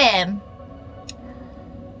fam bam.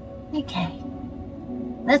 Okay.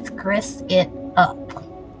 Let's GRIS it up.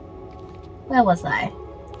 Where was I?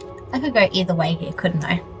 I could go either way here, couldn't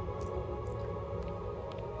I?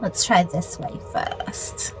 Let's try this way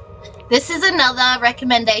first. This is another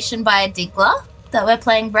recommendation by a Diggler that we're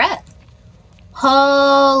playing Brett.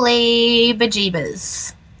 Holy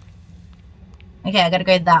bejeebers. Okay, I gotta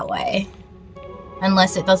go that way.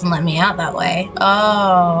 Unless it doesn't let me out that way.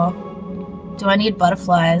 Oh. Do I need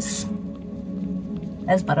butterflies?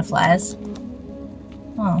 There's butterflies.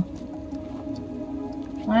 Oh.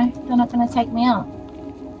 No, they're not gonna take me out.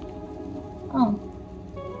 Oh.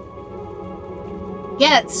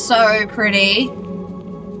 Yeah, it's so pretty.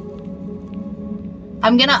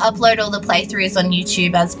 I'm gonna upload all the playthroughs on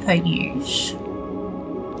YouTube as per usual.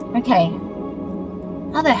 Okay.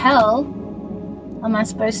 How the hell am I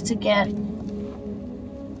supposed to get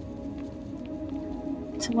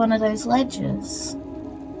to one of those ledges?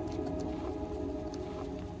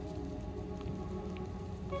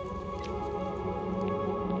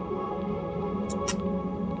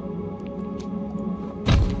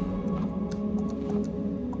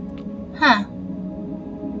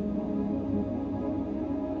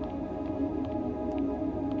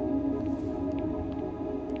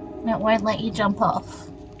 that won't let you jump off.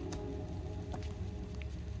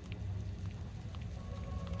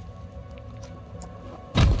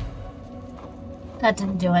 That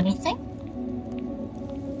didn't do anything.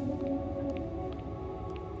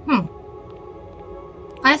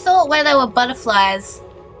 I thought where there were butterflies,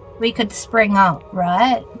 we could spring up,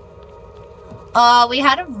 right? Oh, we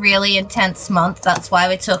had a really intense month. That's why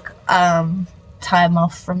we took time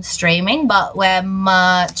off from streaming, but we're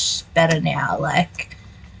much better now. Like,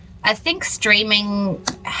 I think streaming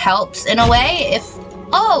helps in a way if...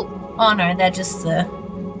 Oh no, they're just the...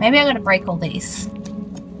 Maybe I'm gonna break all these.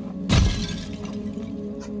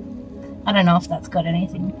 I don't know if that's got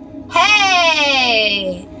anything.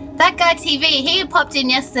 Hey! That guy TV, he popped in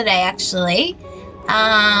yesterday actually.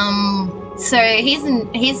 So he's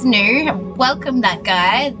new. Welcome that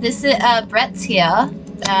guy. This is Brett's here.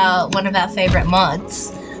 One of our favourite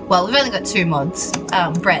mods. Well, we've only got 2 mods,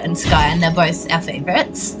 Brett and Sky, and they're both our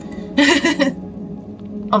favourites.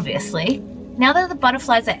 Obviously. Now that the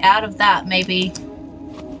butterflies are out of that, maybe...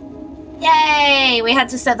 Yay! We had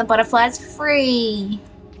to set the butterflies free.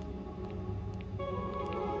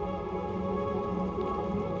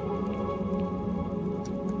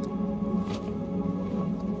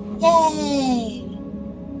 Yay!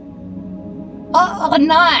 Oh,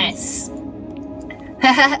 nice!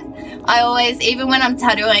 I always, even when I'm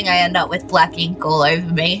tattooing, I end up with black ink all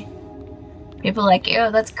over me. People are like,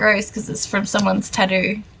 ew, that's gross because it's from someone's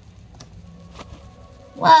tattoo.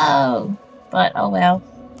 Whoa! But, oh well.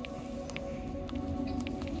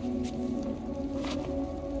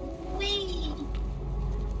 Whee!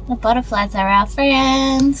 The butterflies are our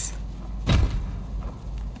friends.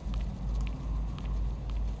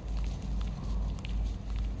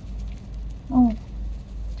 Oh.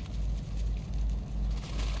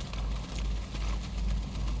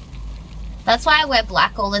 That's why I wear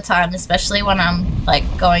black all the time, especially when I'm like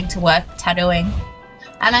going to work tattooing.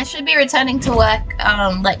 And I should be returning to work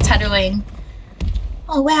like tattooing.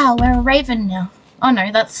 Oh wow, we're a raven now. Oh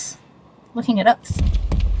no, that's looking at us.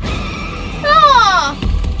 Oh!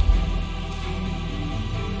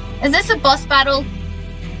 Is this a boss battle?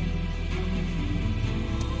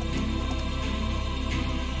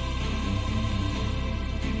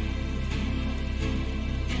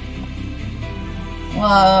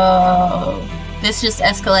 Whoa, this just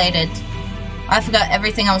escalated. I forgot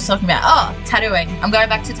everything I was talking about. Oh, tattooing. I'm going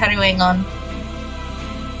back to tattooing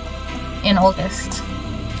in August.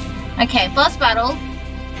 Okay, boss battle.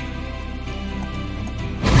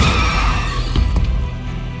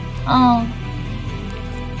 Oh.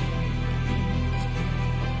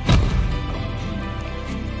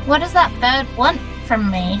 What does that bird want from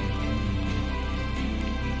me?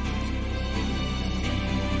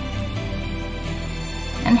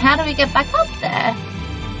 And how do we get back up there?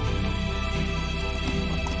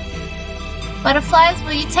 Butterflies,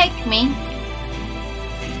 will you take me?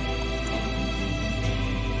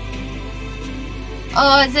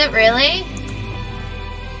 Oh, is it really?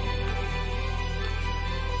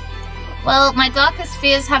 Well, my darkest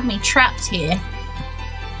fears have me trapped here.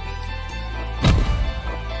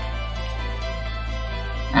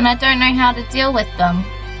 And I don't know how to deal with them.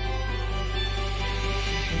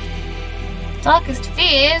 Darkest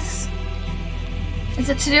fears? Is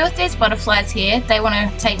it to do with these butterflies here? They want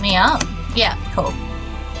to take me up? Yeah, cool.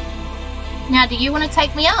 Now, do you want to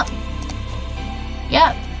take me up?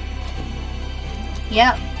 Yep.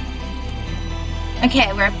 Yep.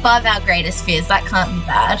 Okay, we're above our greatest fears. That can't be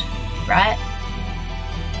bad, right?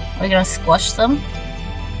 Are we gonna squash them?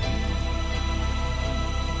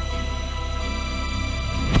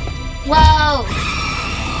 Whoa!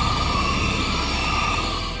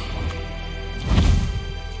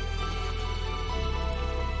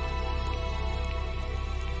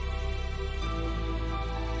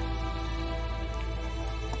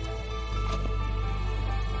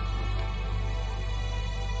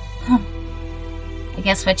 I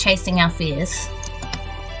guess we're chasing our fears.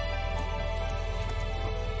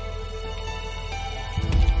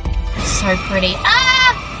 So pretty. Ah!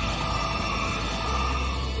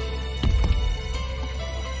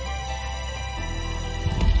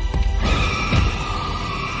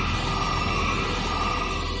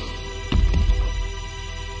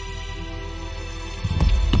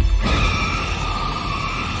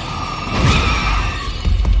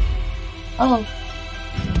 Oh.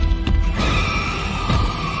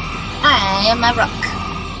 I am a rock.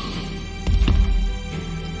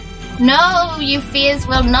 No, you fears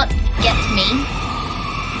will not get me.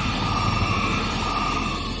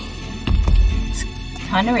 It's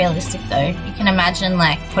kind of realistic though. You can imagine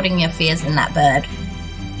like putting your fears in that bird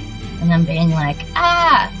and then being like,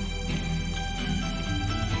 ah!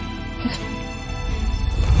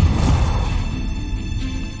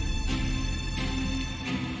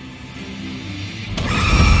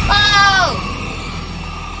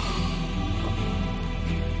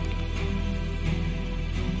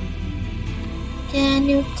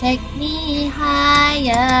 Take me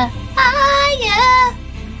higher, higher.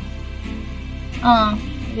 Oh,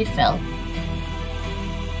 we fell.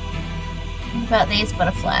 What about these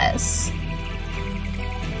butterflies?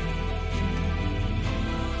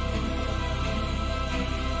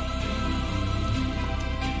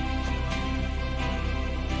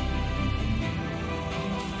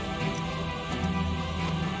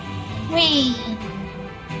 Whee!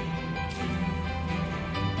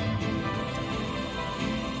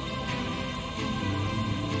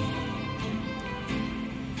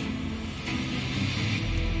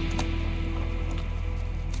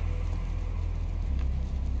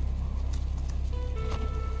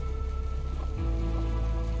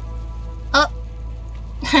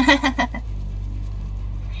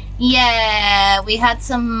 Yeah, we had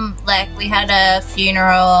some, like, we had a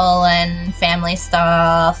funeral and family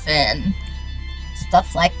stuff and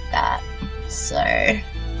stuff like that. So,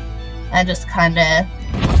 I just kind of,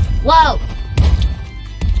 whoa!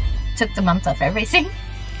 Took the month off everything.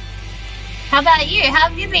 How about you? How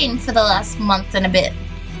have you been for the last month and a bit?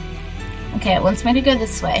 Okay, it wants me to go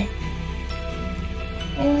this way.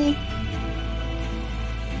 Really?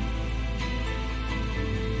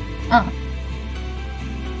 Oh.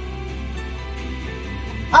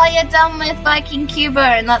 Oh, you're done with Viking Cuba,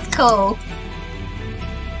 and that's cool.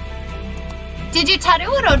 Did you tattoo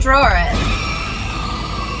it or draw it?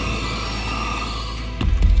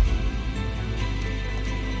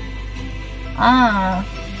 Ah.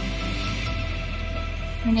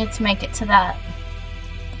 We need to make it to that.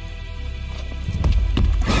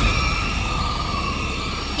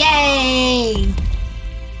 Yay!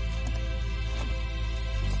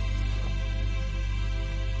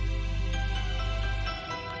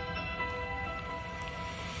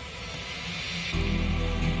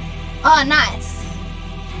 Oh, nice.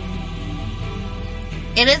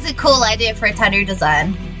 It is a cool idea for a tattoo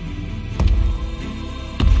design.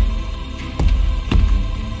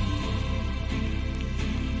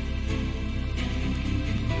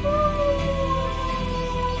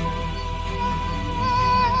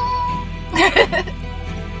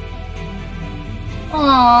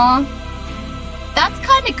 Aww. That's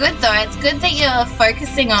kind of good though. It's good that you're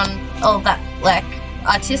focusing on all that, like,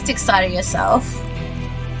 artistic side of yourself.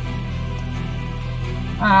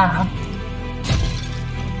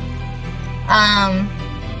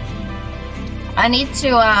 I need to,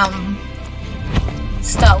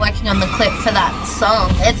 start working on the clip for that song.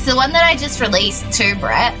 It's the one that I just released too,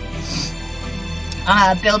 Brett.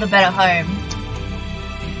 Build a Better Home.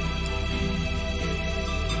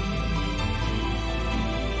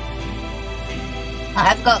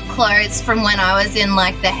 I've got clothes from when I was in,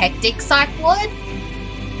 like, the hectic psych ward.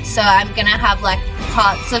 So I'm gonna have, like,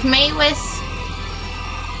 parts of me with,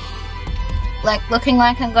 like, looking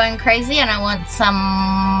like I'm going crazy, and I want some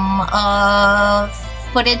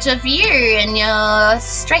footage of you in your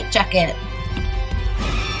straitjacket.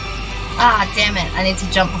 Ah, damn it. I need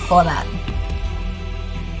to jump before that.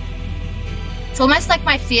 It's almost like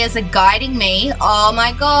my fears are guiding me. Oh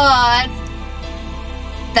my god.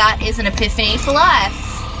 That is an epiphany for life.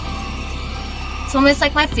 It's almost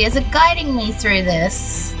like my fears are guiding me through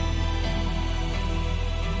this.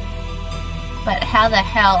 But how the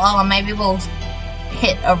hell? Oh, maybe we'll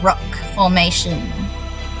hit a rock formation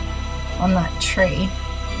on that tree.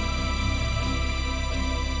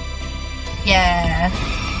 Yeah.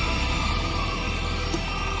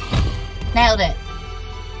 Nailed it.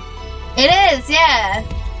 It is, yeah.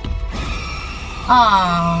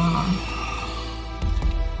 Aww.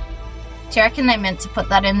 Do you reckon they meant to put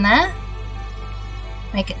that in there?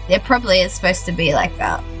 Make it, it probably is supposed to be like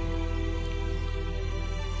that.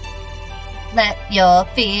 Let your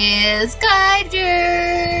fears guide you.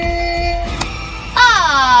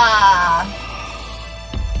 Ah!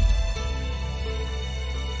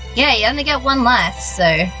 Yeah, you only get one life, so.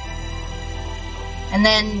 And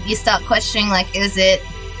then you start questioning, like, is it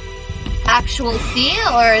actual fear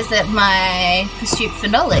or is it my pursuit for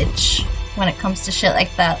knowledge when it comes to shit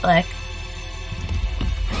like that? Like,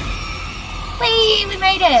 whee, we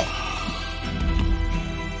made it!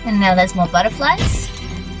 And now there's more butterflies.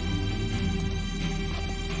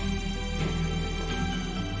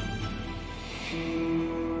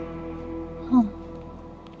 Huh.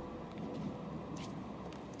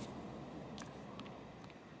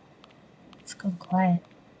 It's gone quiet.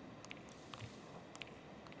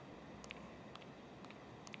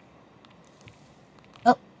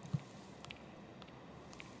 Oh.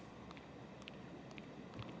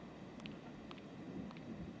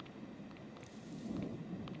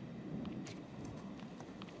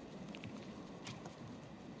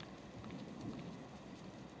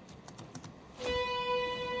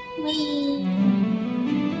 Whee!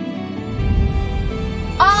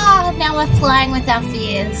 Oh, now we're flying with our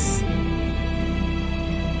fears.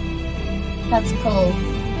 That's cool.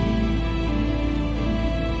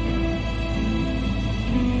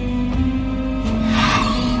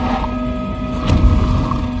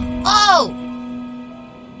 Oh!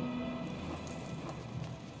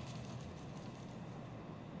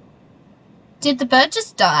 Did the bird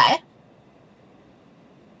just die?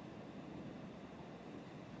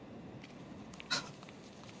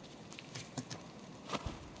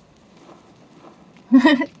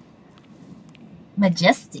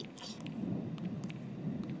 Majestic.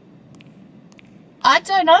 I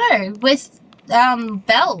don't know. With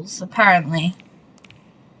bells, apparently.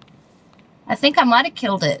 I think I might have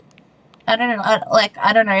killed it. I don't know.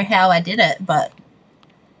 I don't know how I did it, but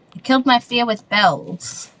I killed my fear with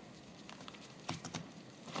bells.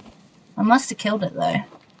 I must have killed it though,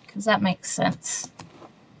 because that makes sense.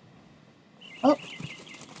 Oh.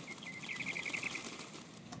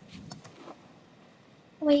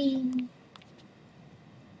 Whee.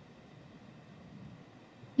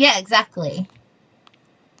 Yeah, exactly.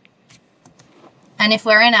 And if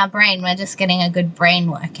we're in our brain, we're just getting a good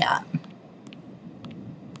brain workout.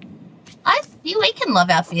 We can love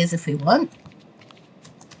our fears if we want.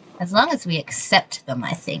 As long as we accept them,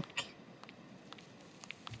 I think.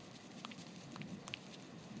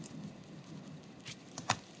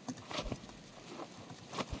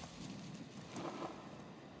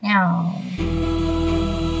 Now.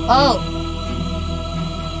 Oh.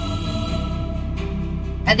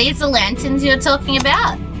 Are these the lanterns you're talking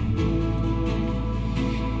about?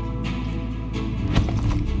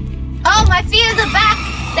 Oh, my fears are back!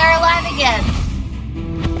 They're alive again.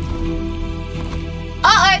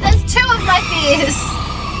 Uh-oh, there's two of my fears!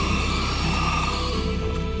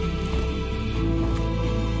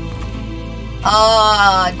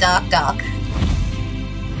 Oh, dark.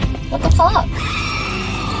 What the fuck?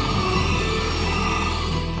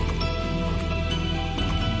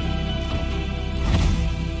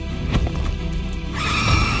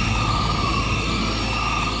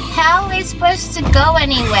 How are we supposed to go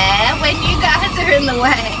anywhere when you guys are in the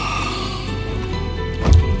way?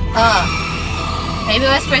 Oh. Maybe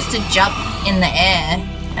we're supposed to jump in the air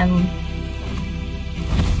and...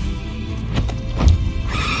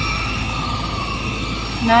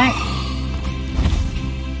 No.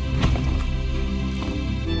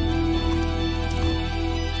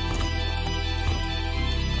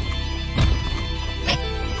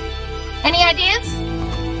 Any ideas?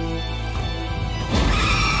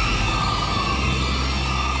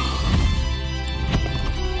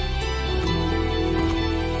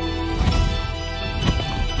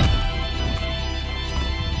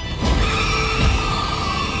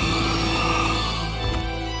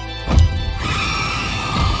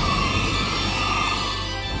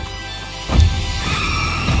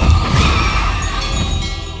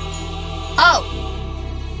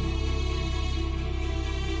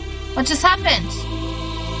 What just happened?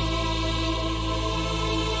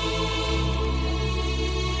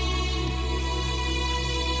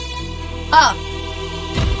 Oh.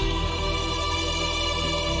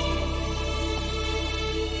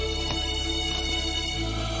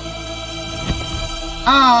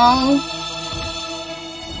 Oh.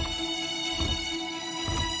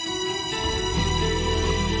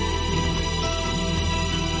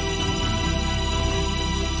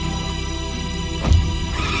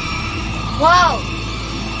 Whoa!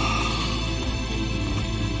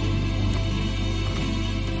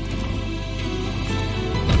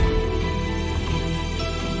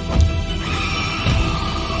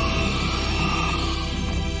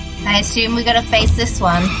 I assume we gotta face this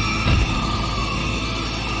one.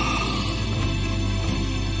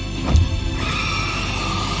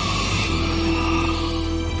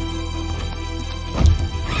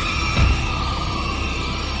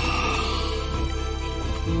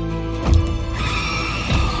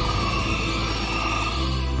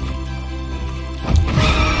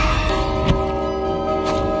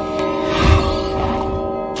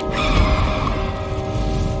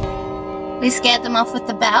 We scared them off with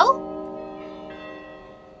the bell?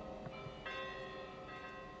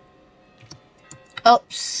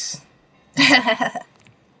 Oops. Oh,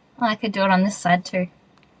 I could do it on this side too.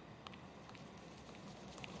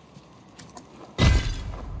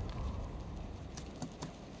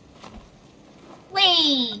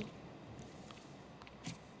 Whee!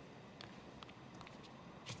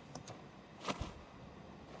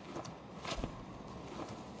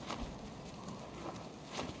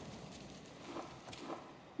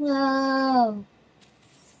 Whoa!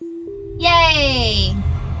 Yay!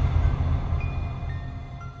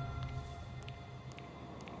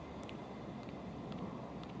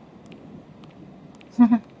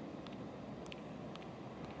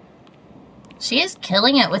 She is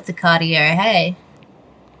killing it with the cardio, hey?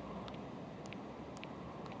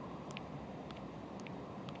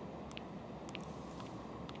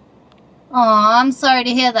 Oh, I'm sorry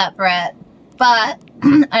to hear that, Brett. But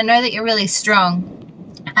I know that you're really strong.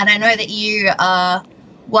 And I know that you are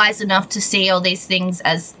wise enough to see all these things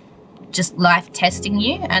as just life testing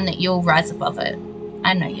you, and that you'll rise above it.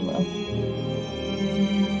 I know you will.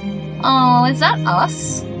 Oh, is that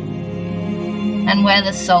us? And we're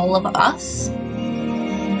the soul of us?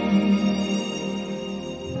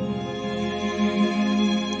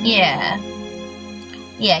 Yeah.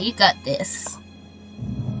 Yeah, you got this.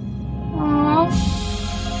 Aww.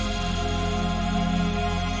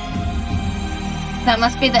 That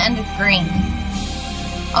must be the end of green.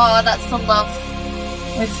 Oh, that's the love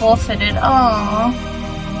we forfeited. Oh,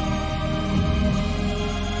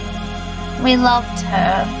 we loved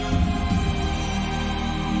her.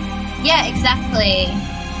 Yeah, exactly.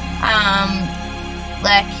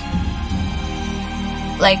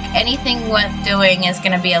 Like anything worth doing is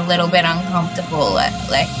going to be a little bit uncomfortable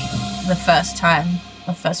like the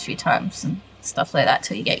first few times and stuff like that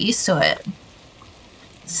till you get used to it.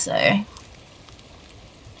 So,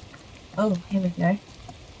 oh, here we go.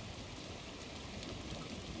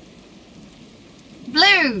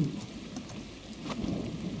 Blue!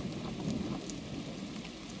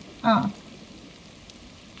 Oh.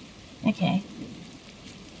 Okay.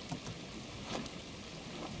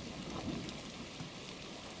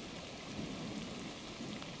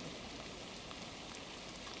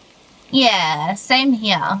 Yeah, same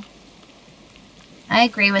here. I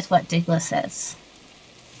agree with what Diggler says.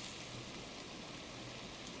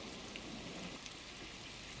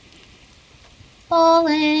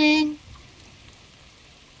 Falling.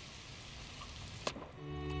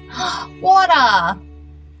 Water!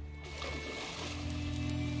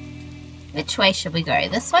 Which way should we go?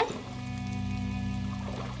 This way?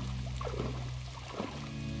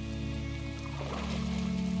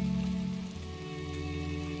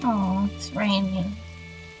 Oh, it's raining.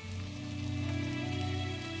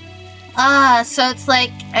 Ah, so it's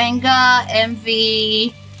like anger,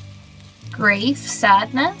 envy, grief,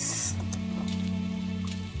 sadness.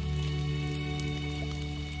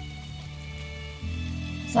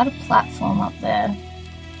 Is that a platform up there?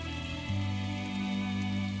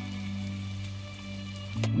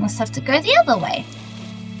 Must have to go the other way.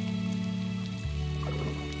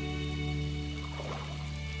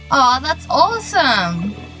 Oh, that's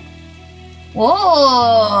awesome!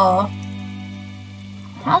 Whoa!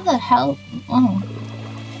 How the hell? Oh.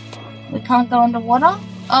 We can't go underwater?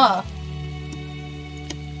 Oh.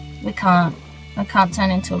 We can't. I can't turn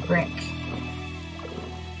into a brick.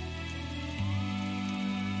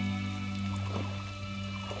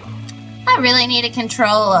 I really need a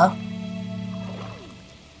controller.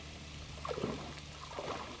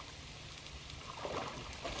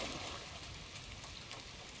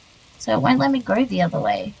 So it won't let me go the other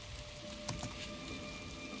way.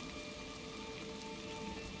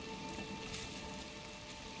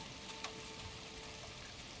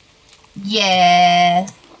 Yeah.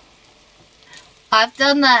 I've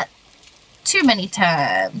done that too many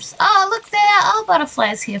times. Oh, look, there are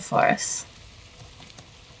butterflies here for us.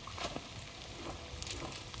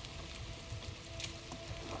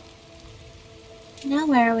 Now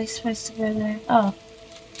where are we supposed to go there? Oh.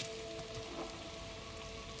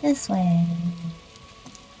 This way.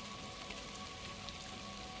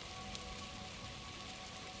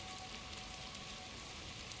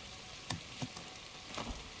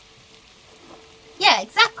 Yeah,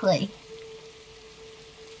 exactly.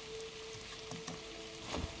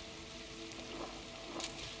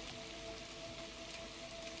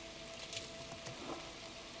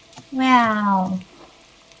 Wow.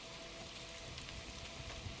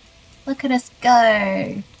 Look at us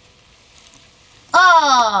go.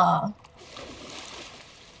 Oh!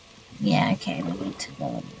 Yeah, okay, we need to go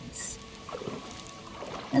on this.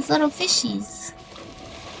 There's little fishies.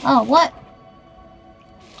 Oh, what?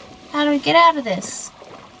 How do we get out of this?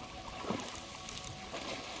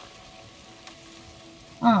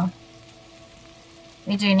 Oh.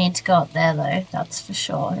 We do need to go up there though, that's for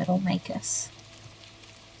sure. It'll make us.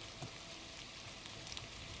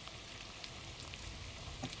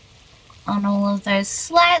 On all of those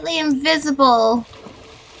slightly invisible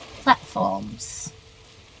platforms.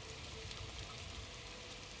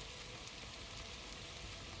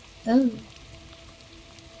 Ooh.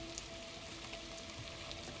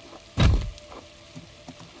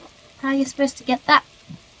 How are you supposed to get that?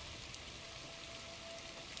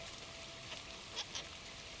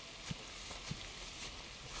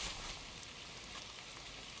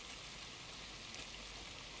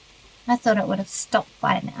 I thought it would have stopped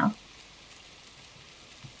by now.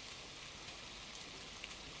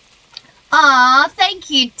 Aw, thank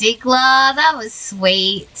you, Diggler. That was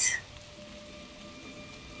sweet.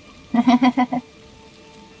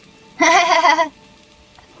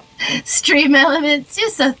 Stream elements, you're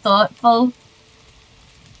so thoughtful.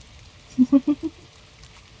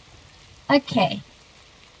 Okay.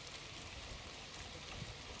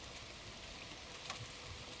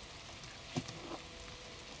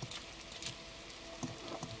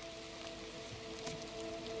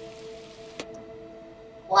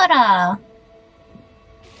 Water.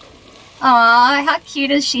 Aw, how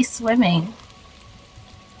cute is she swimming?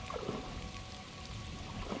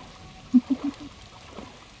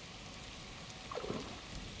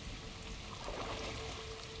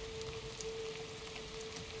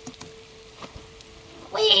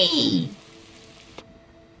 Whee!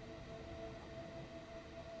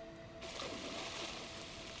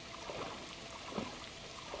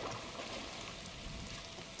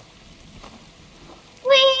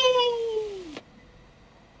 Whee!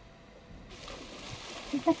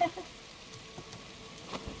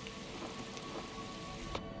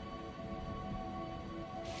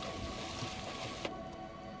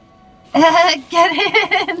 Get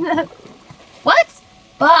in! What?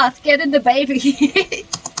 Bath, get in the baby.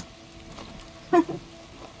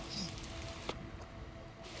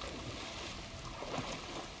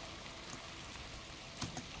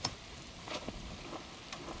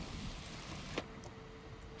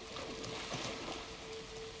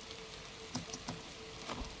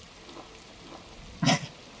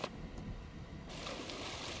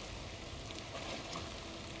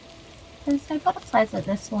 There's no butterflies at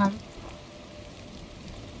this one.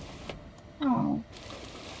 Oh.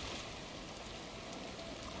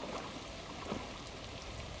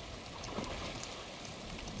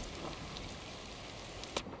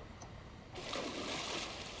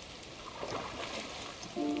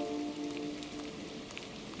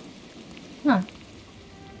 Huh.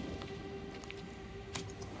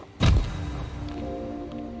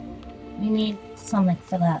 We need something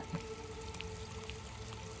for that.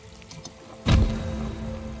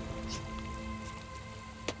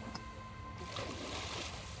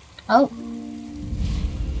 Oh.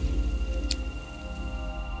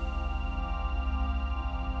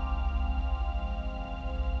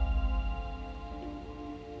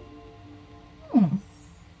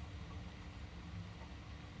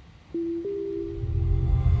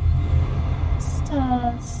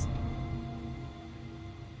 Stars.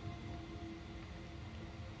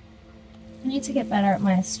 I need to get better at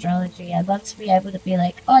my astrology. I'd love to be able to be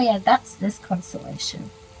like, oh yeah, that's this constellation.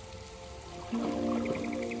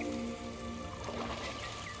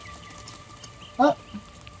 Oh.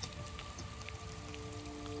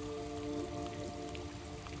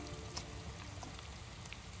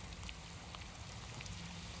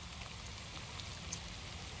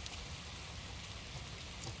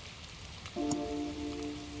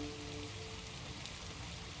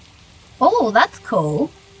 Oh, that's cool.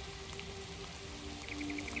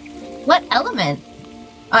 What element?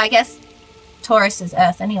 Oh, I guess Taurus is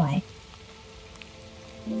Earth anyway.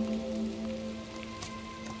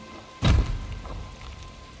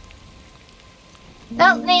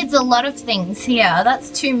 That needs a lot of things here. That's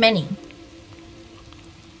too many.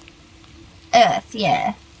 Earth,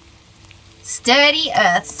 yeah. Sturdy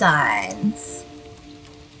Earth signs.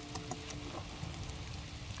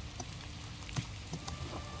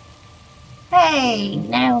 Hey,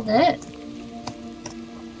 nailed it.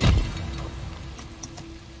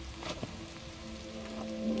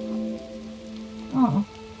 Oh.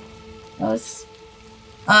 That was...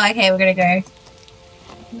 Oh, okay, we're gonna go.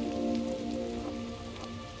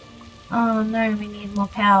 Oh no, we need more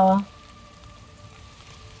power.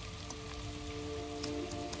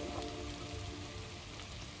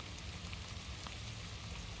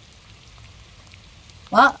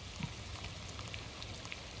 What?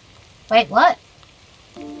 Wait, what?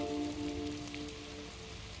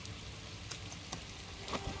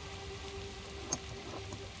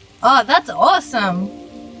 Oh, that's awesome!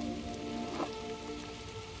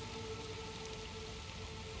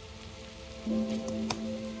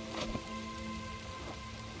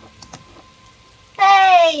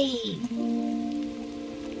 Hey!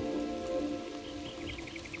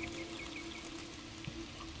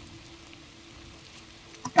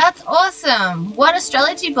 That's awesome! What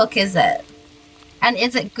astrology book is it? And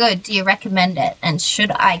is it good? Do you recommend it? And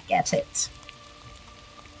should I get it?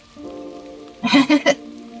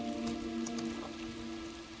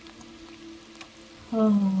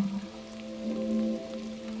 Oh.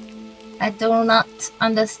 I do not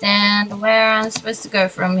understand where I'm supposed to go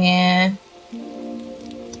from here.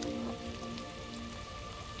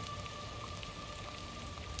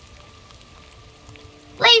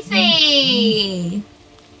 Leafy!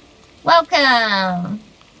 Welcome!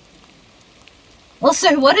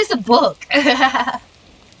 Also, what is a book?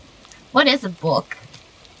 What is a book?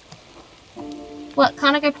 What,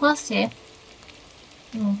 can't I go past here?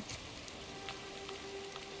 Hmm.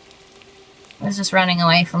 I was just running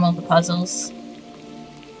away from all the puzzles.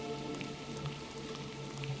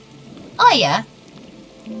 Oh yeah.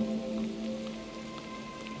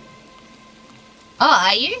 Oh,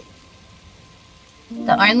 are you?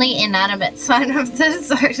 The only inanimate sign of the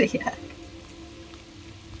zodiac.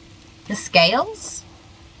 The scales?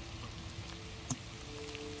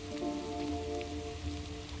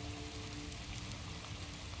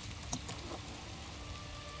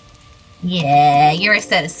 Yeah, you're a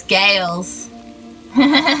set of scales.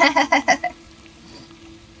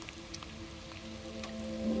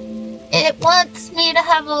 It wants me to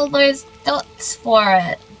have all those dots for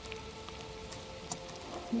it.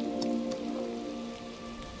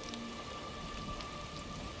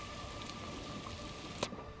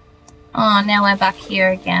 Oh, now we're back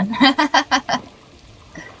here again.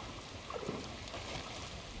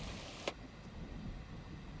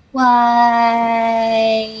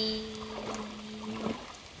 Why?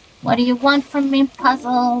 What do you want from me,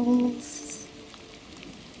 puzzles?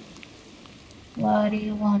 What do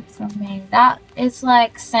you want from me? That is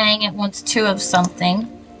like saying it wants 2 of something.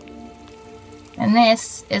 And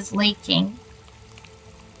this is leaking.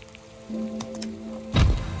 No,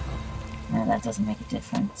 that doesn't make a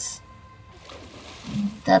difference.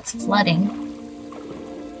 That's flooding.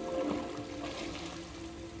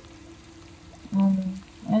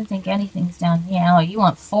 I don't think anything's down here. Oh, you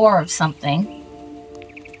want 4 of something.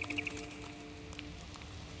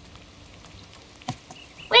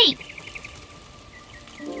 Wait!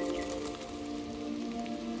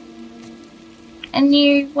 And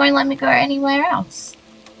you won't let me go anywhere else.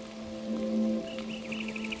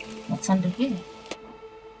 What's under here?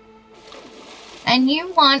 And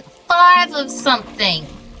you want 5 of something.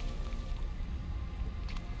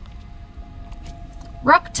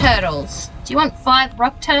 Rock turtles. Do you want 5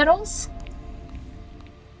 rock turtles?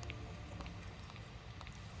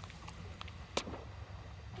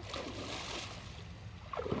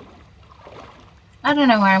 I don't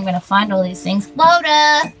know where I'm going to find all these things.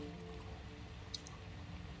 Loader!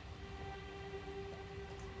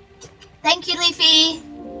 Thank you, Leafy!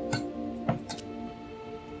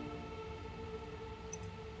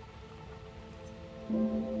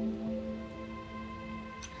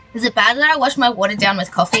 Is it bad that I washed my water down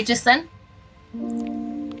with coffee just then?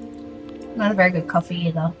 Not a very good coffee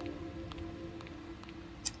either.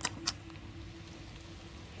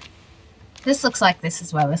 This looks like this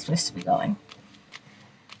is where we're supposed to be going.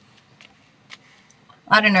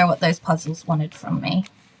 I don't know what those puzzles wanted from me.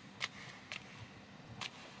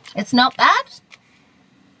 It's not bad?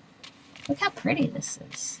 Look how pretty this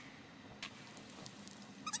is.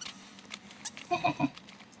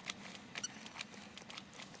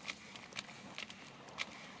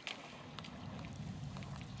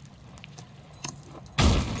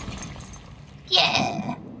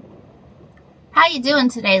 Yeah. How you doing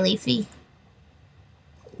today, Leafy?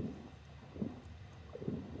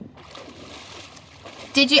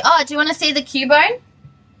 Do you want to see the Cubone?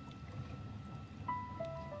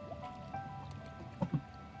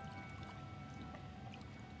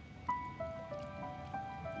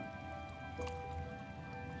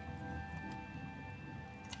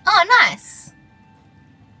 Oh, nice.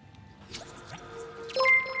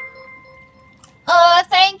 Oh,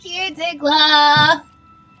 thank you, Diggler.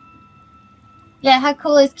 Yeah, how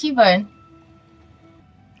cool is Cubone?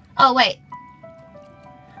 Oh, wait.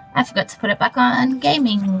 I forgot to put it back on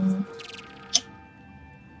gaming.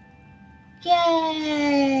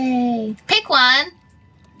 Yay! Pick one!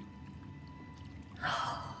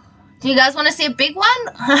 Do you guys want to see a big one?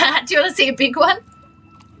 Do you want to see a big one?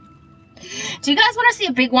 Do you guys want to see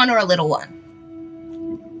a big one or a little one?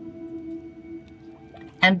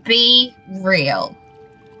 And be real.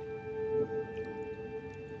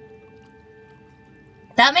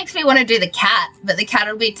 That makes me want to do the cat, but the cat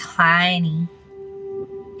will be tiny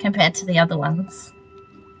compared to the other ones.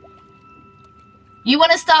 You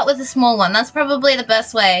want to start with a small one. That's probably the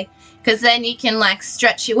best way, because then you can like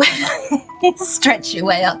stretch your way stretch your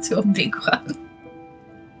way up to a big one.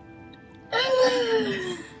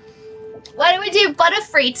 Why don't we do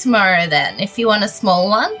Butterfree tomorrow then, if you want a small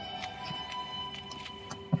one?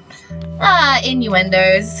 Ah,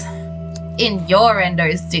 innuendos. In your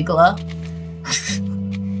endos, Diggler.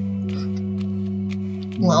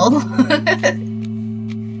 Lol.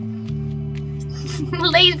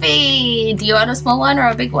 Leafy! Do you want a small one or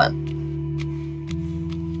a big one?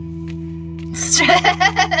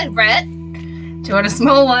 Brett? Do you want a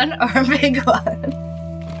small one or a big one?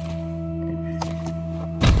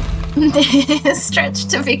 Stretch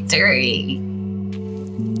to victory.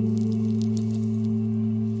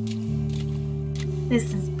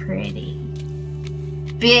 This is pretty.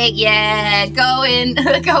 Big, yeah. Go in.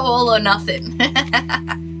 Go all or nothing.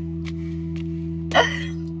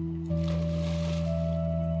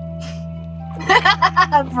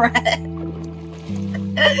 Brett.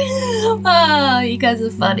 Oh, you guys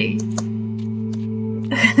are funny.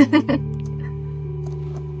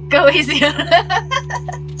 Go easy.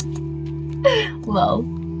 Whoa.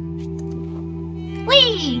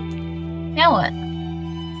 Whee! Now what?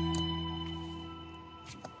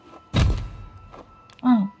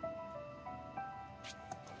 Oh.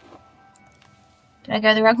 Did I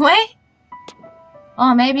go the wrong way?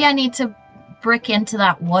 Oh, maybe I need to brick into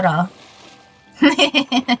that water.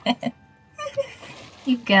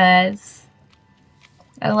 You guys.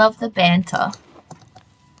 I love the banter.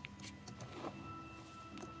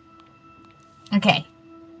 Okay.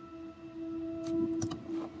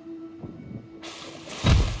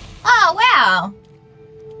 Oh, wow!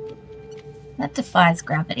 That defies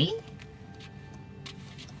gravity.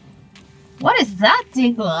 What is that,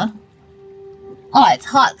 Diggler? Oh, it's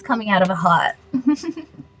hot. It's coming out of a heart.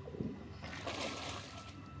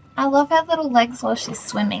 I love her little legs while she's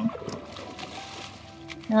swimming.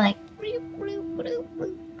 They're like... bloop, bloop, bloop,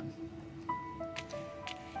 bloop.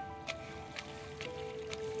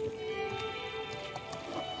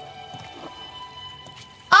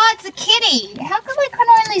 Oh, it's a kitty! How come I can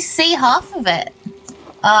only see half of it?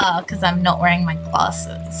 Oh, because I'm not wearing my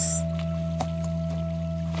glasses.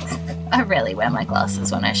 I rarely wear my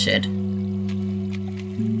glasses when I should.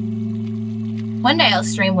 One day I'll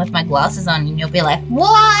stream with my glasses on and you'll be like,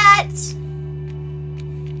 what?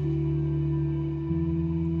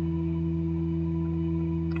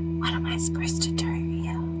 What am I supposed to do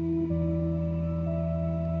here?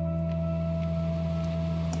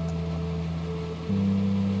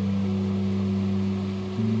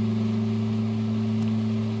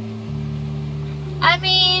 I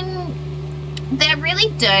mean, they're really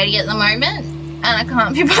dirty at the moment and I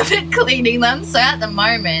can't be bothered cleaning them, so at the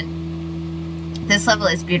moment this level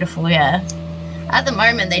is beautiful, yeah. At the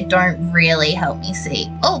moment they don't really help me see.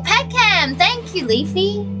 Oh, pet cam! Thank you,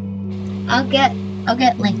 Leafy. I'll get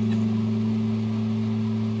Link.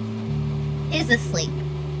 He's asleep.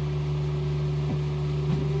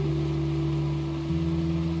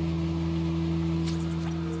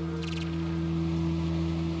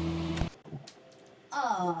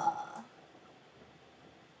 Oh.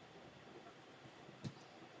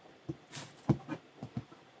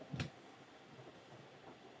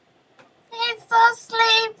 He's so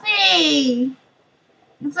sleepy.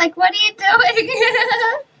 It's like, what are you doing?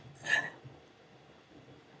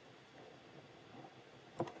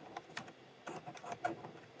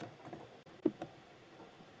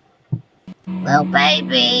 Little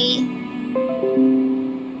baby.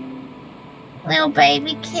 Little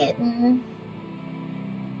baby kitten.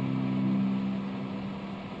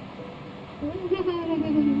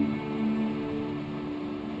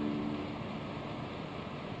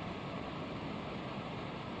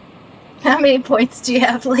 How many points do you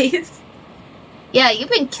have, please? Yeah, you've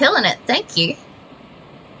been killing it. Thank you.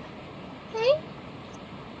 Hey.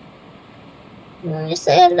 You want to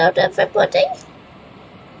say hello to everybody?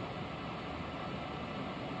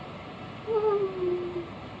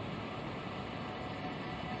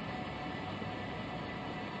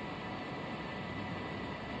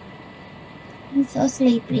 I'm so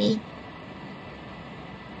sleepy.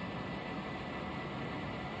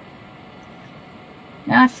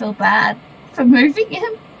 Now I feel bad for moving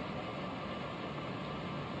him.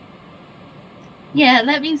 Yeah,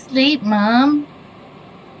 let me sleep, Mom.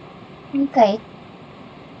 Okay.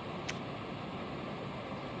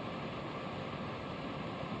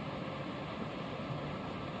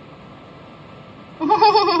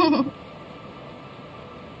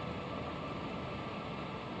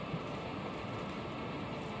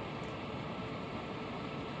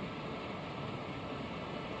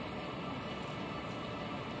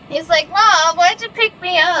 He's like, Mom, why'd you pick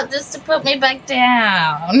me up just to put me back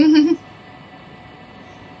down?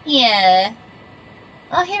 Yeah.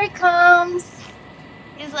 Oh, here he comes.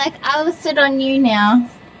 He's like, I'll sit on you now.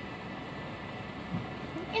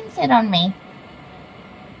 You can sit on me.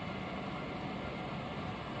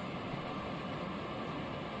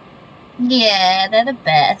 Yeah, they're the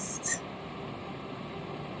best.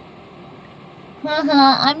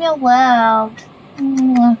 I'm your world.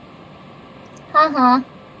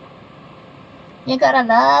 You gotta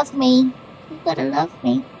love me. You gotta love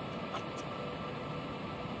me.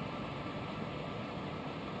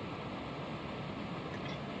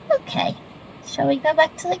 Okay, shall we go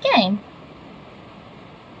back to the game?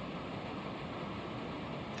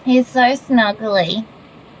 He's so snuggly.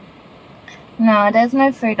 No, there's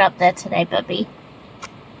no food up there today, Bubby.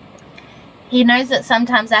 He knows that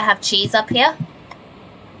sometimes I have cheese up here.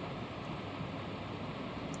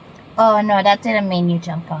 Oh no, that didn't mean you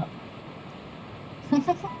jump up.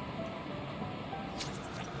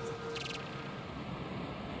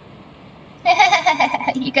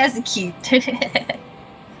 You guys are cute.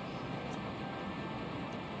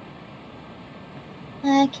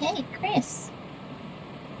 Okay, Chris.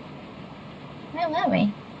 Where were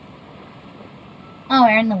we? Oh,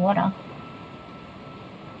 we're in the water.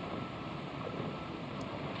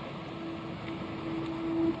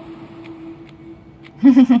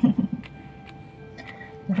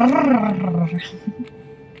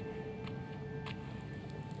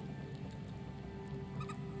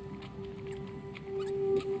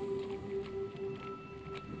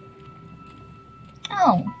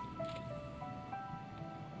 Oh.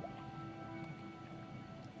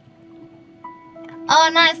 Oh,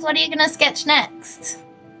 nice. What are you gonna sketch next?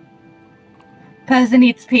 Person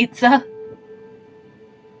eats pizza.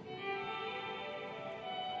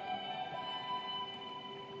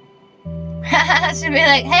 Should be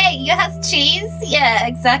like, hey, you have cheese? Yeah,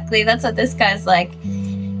 exactly. That's what this guy's like.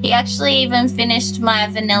 He actually even finished my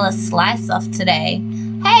vanilla slice off today.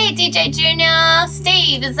 Hey, DJ Junior.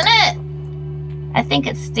 Steve, isn't it? I think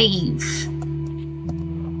it's Steve.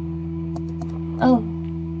 Oh,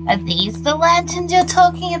 are these the lanterns you're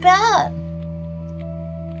talking about?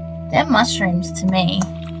 They're mushrooms to me.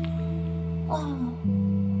 Oh,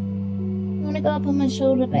 you want to go up on my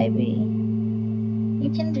shoulder, baby?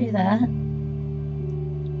 You can do that.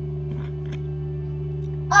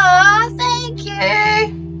 Oh, thank you.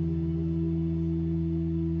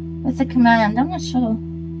 What's the command? I'm not sure.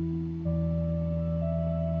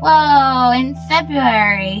 Whoa, in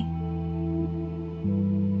February.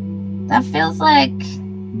 That feels like...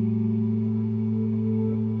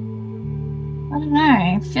 I don't know.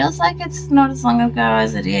 It feels like it's not as long ago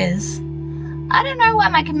as it is. I don't know why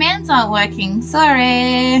my commands aren't working.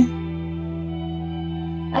 Sorry.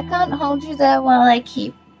 I can't hold you there while I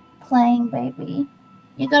keep playing, baby.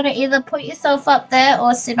 You gotta either put yourself up there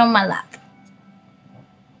or sit on my lap.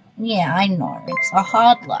 Yeah, I know. It's a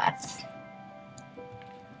hard life.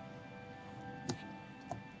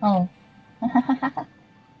 Oh.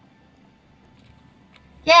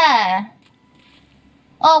 Yeah.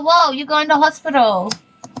 Oh, whoa, you're going to hospital.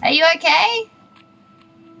 Are you okay?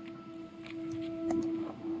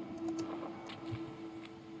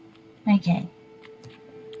 Okay.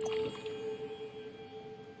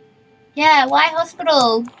 Yeah, why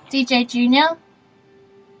hospital, DJ Junior?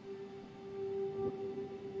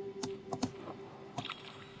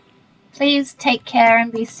 Please take care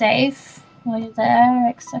and be safe while you're there,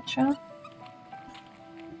 etc.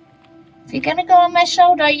 If you're gonna go on my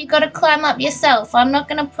shoulder, you gotta climb up yourself. I'm not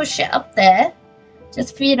gonna push it up there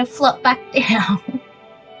just for you to flop back down.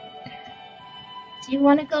 Do you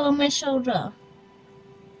wanna go on my shoulder?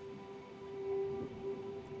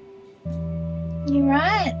 You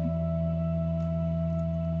right?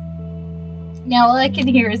 Now all I can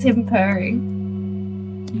hear is him purring.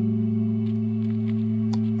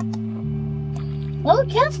 Oh,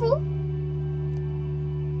 careful!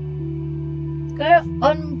 Go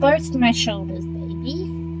on both my shoulders, baby.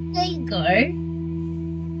 There you go.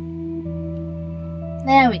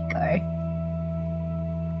 There we go.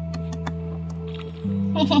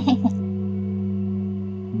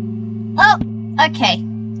 Oh, okay.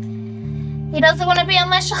 He doesn't want to be on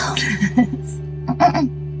my shoulders.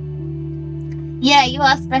 Yeah, you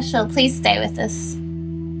are special. Please stay with us.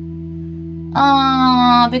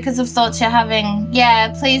 Oh, because of thoughts you're having.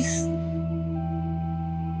 Yeah, please.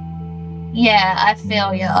 Yeah, I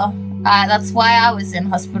feel you. That's why I was in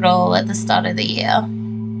hospital at the start of the year.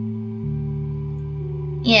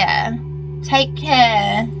 Yeah. Take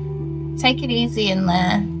care. Take it easy in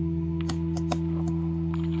there.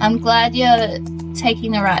 I'm glad you're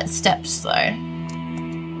taking the right steps, though.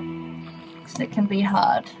 Because it can be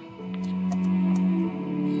hard.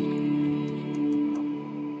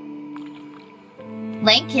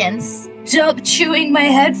 Lincoln, stop chewing my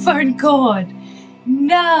headphone cord.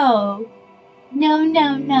 No. No,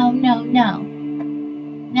 no, no, no, no.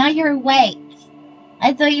 Now you're awake.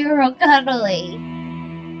 I thought you were all cuddly.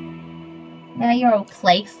 Now you're all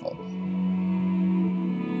playful.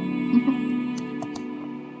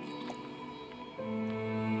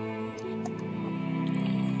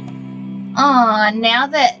 Oh, now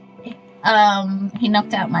that he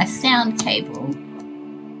knocked out my sound cable,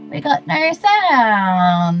 we got no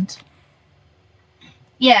sound.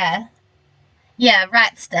 Yeah. Yeah,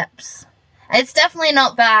 right steps. It's definitely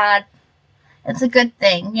not bad. It's a good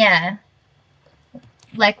thing, yeah.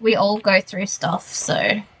 Like, we all go through stuff,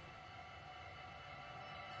 so...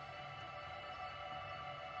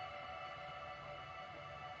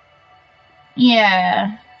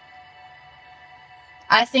 Yeah.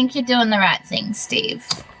 I think you're doing the right thing, Steve.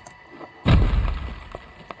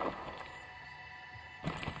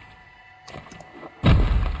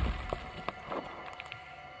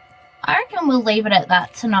 I reckon we'll leave it at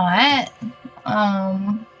that tonight.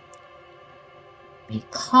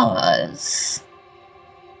 Because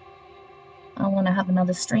I want to have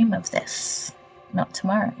another stream of this. Not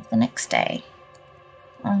tomorrow, the next day.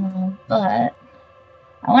 But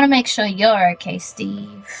I want to make sure you're okay,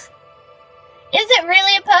 Steve. Is it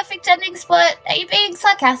really a perfect ending spot? Are you being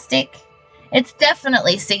sarcastic? It's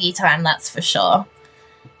definitely Siggy time, that's for sure.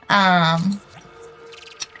 But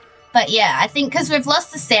yeah, I think because we've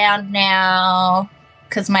lost the sound now,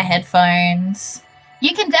 because my headphones.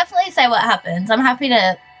 You can definitely say what happens. I'm happy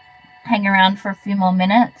to hang around for a few more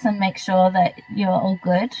minutes and make sure that you're all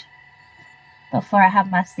good before I have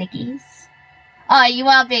my Siggies. Oh, you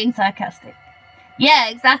are being sarcastic. Yeah,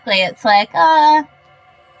 exactly. It's like, I've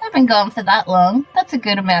been going for that long. That's a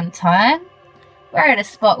good amount of time. We're at a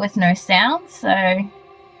spot with no sound, so...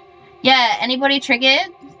 Yeah, anybody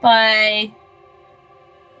triggered by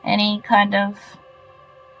any kind of...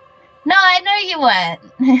 No, I know you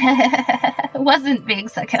weren't. Wasn't being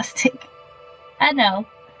sarcastic. I know.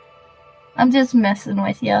 I'm just messing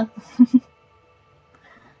with you.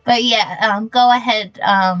 But yeah, go ahead,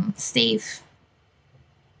 Steve.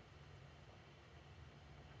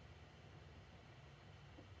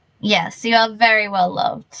 Yes, you are very well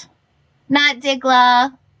loved. Night,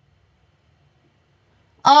 Diggler.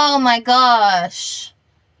 Oh my gosh.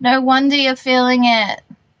 No wonder you're feeling it.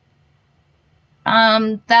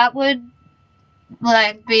 That would,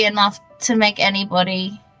 like, be enough to make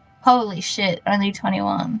anybody... Holy shit, only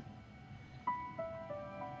 21.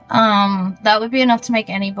 That would be enough to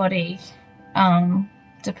make anybody,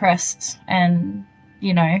 depressed and,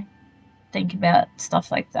 you know, think about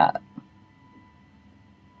stuff like that.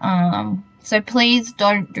 So please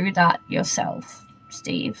don't do that yourself,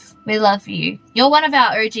 Steve. We love you. You're one of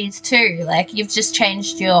our OGs too. Like, you've just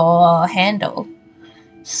changed your handle.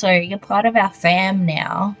 So you're part of our fam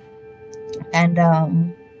now. And,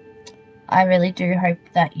 I really do hope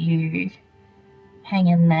that you hang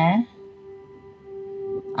in there.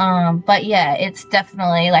 But yeah, it's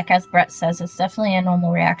definitely, like as Brett says, it's definitely a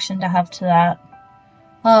normal reaction to have to that.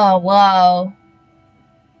 Oh, wow.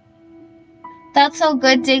 That's all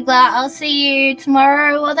good, Diggler. I'll see you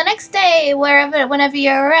tomorrow or the next day, whenever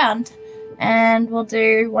you're around. And we'll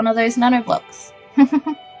do one of those nanoblocks.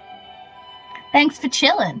 Thanks for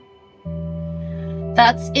chilling.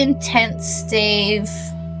 That's intense, Steve.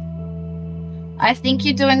 I think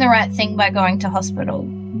you're doing the right thing by going to hospital.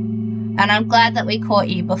 And I'm glad that we caught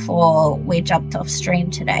you before we jumped off stream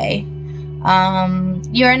today.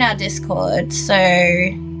 You're in our Discord, so...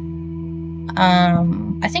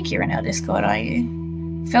 I think you're in our Discord, are you?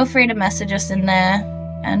 Feel free to message us in there.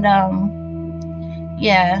 And,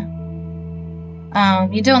 yeah.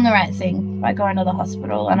 You're doing the right thing by going to the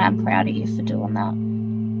hospital, and I'm proud of you for doing that.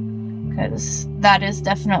 Because that is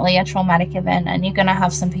definitely a traumatic event, and you're gonna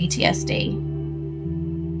have some PTSD.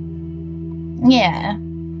 Yeah.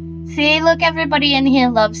 See, look, everybody in here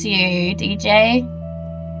loves you, DJ.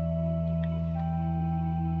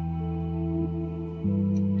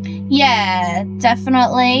 Yeah,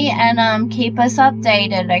 definitely. And keep us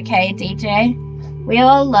updated, okay, DJ? We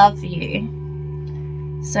all love you.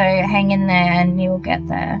 So hang in there and you'll get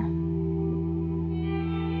there.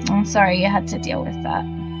 I'm sorry you had to deal with that.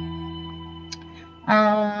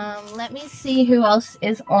 Let me see who else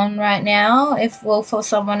is on right now. If Wolf or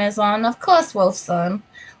someone is on. Of course Wolf's on.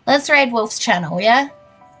 Let's raid Wolf's channel, yeah?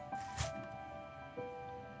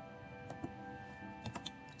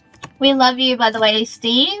 We love you, by the way,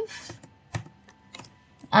 Steve.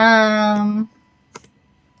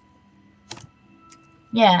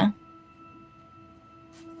 Yeah.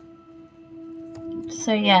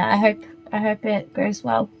 So yeah, I hope it goes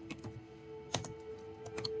well.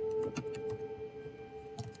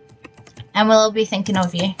 And we'll all be thinking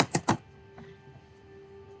of you.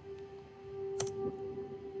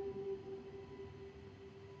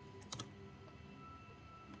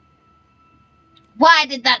 Why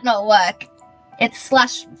did that not work? It's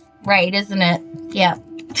 /raid, isn't it? Yeah.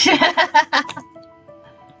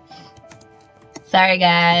 Sorry,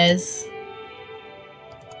 guys.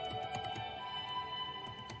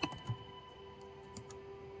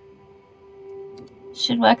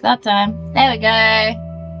 Should work that time. There we go.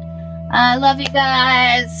 I love you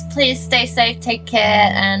guys. Please stay safe, take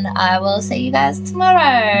care, and I will see you guys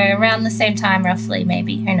tomorrow around the same time, roughly,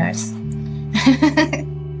 maybe. Who knows?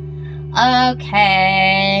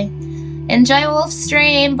 Okay. Enjoy Wolf's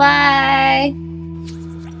stream. Bye.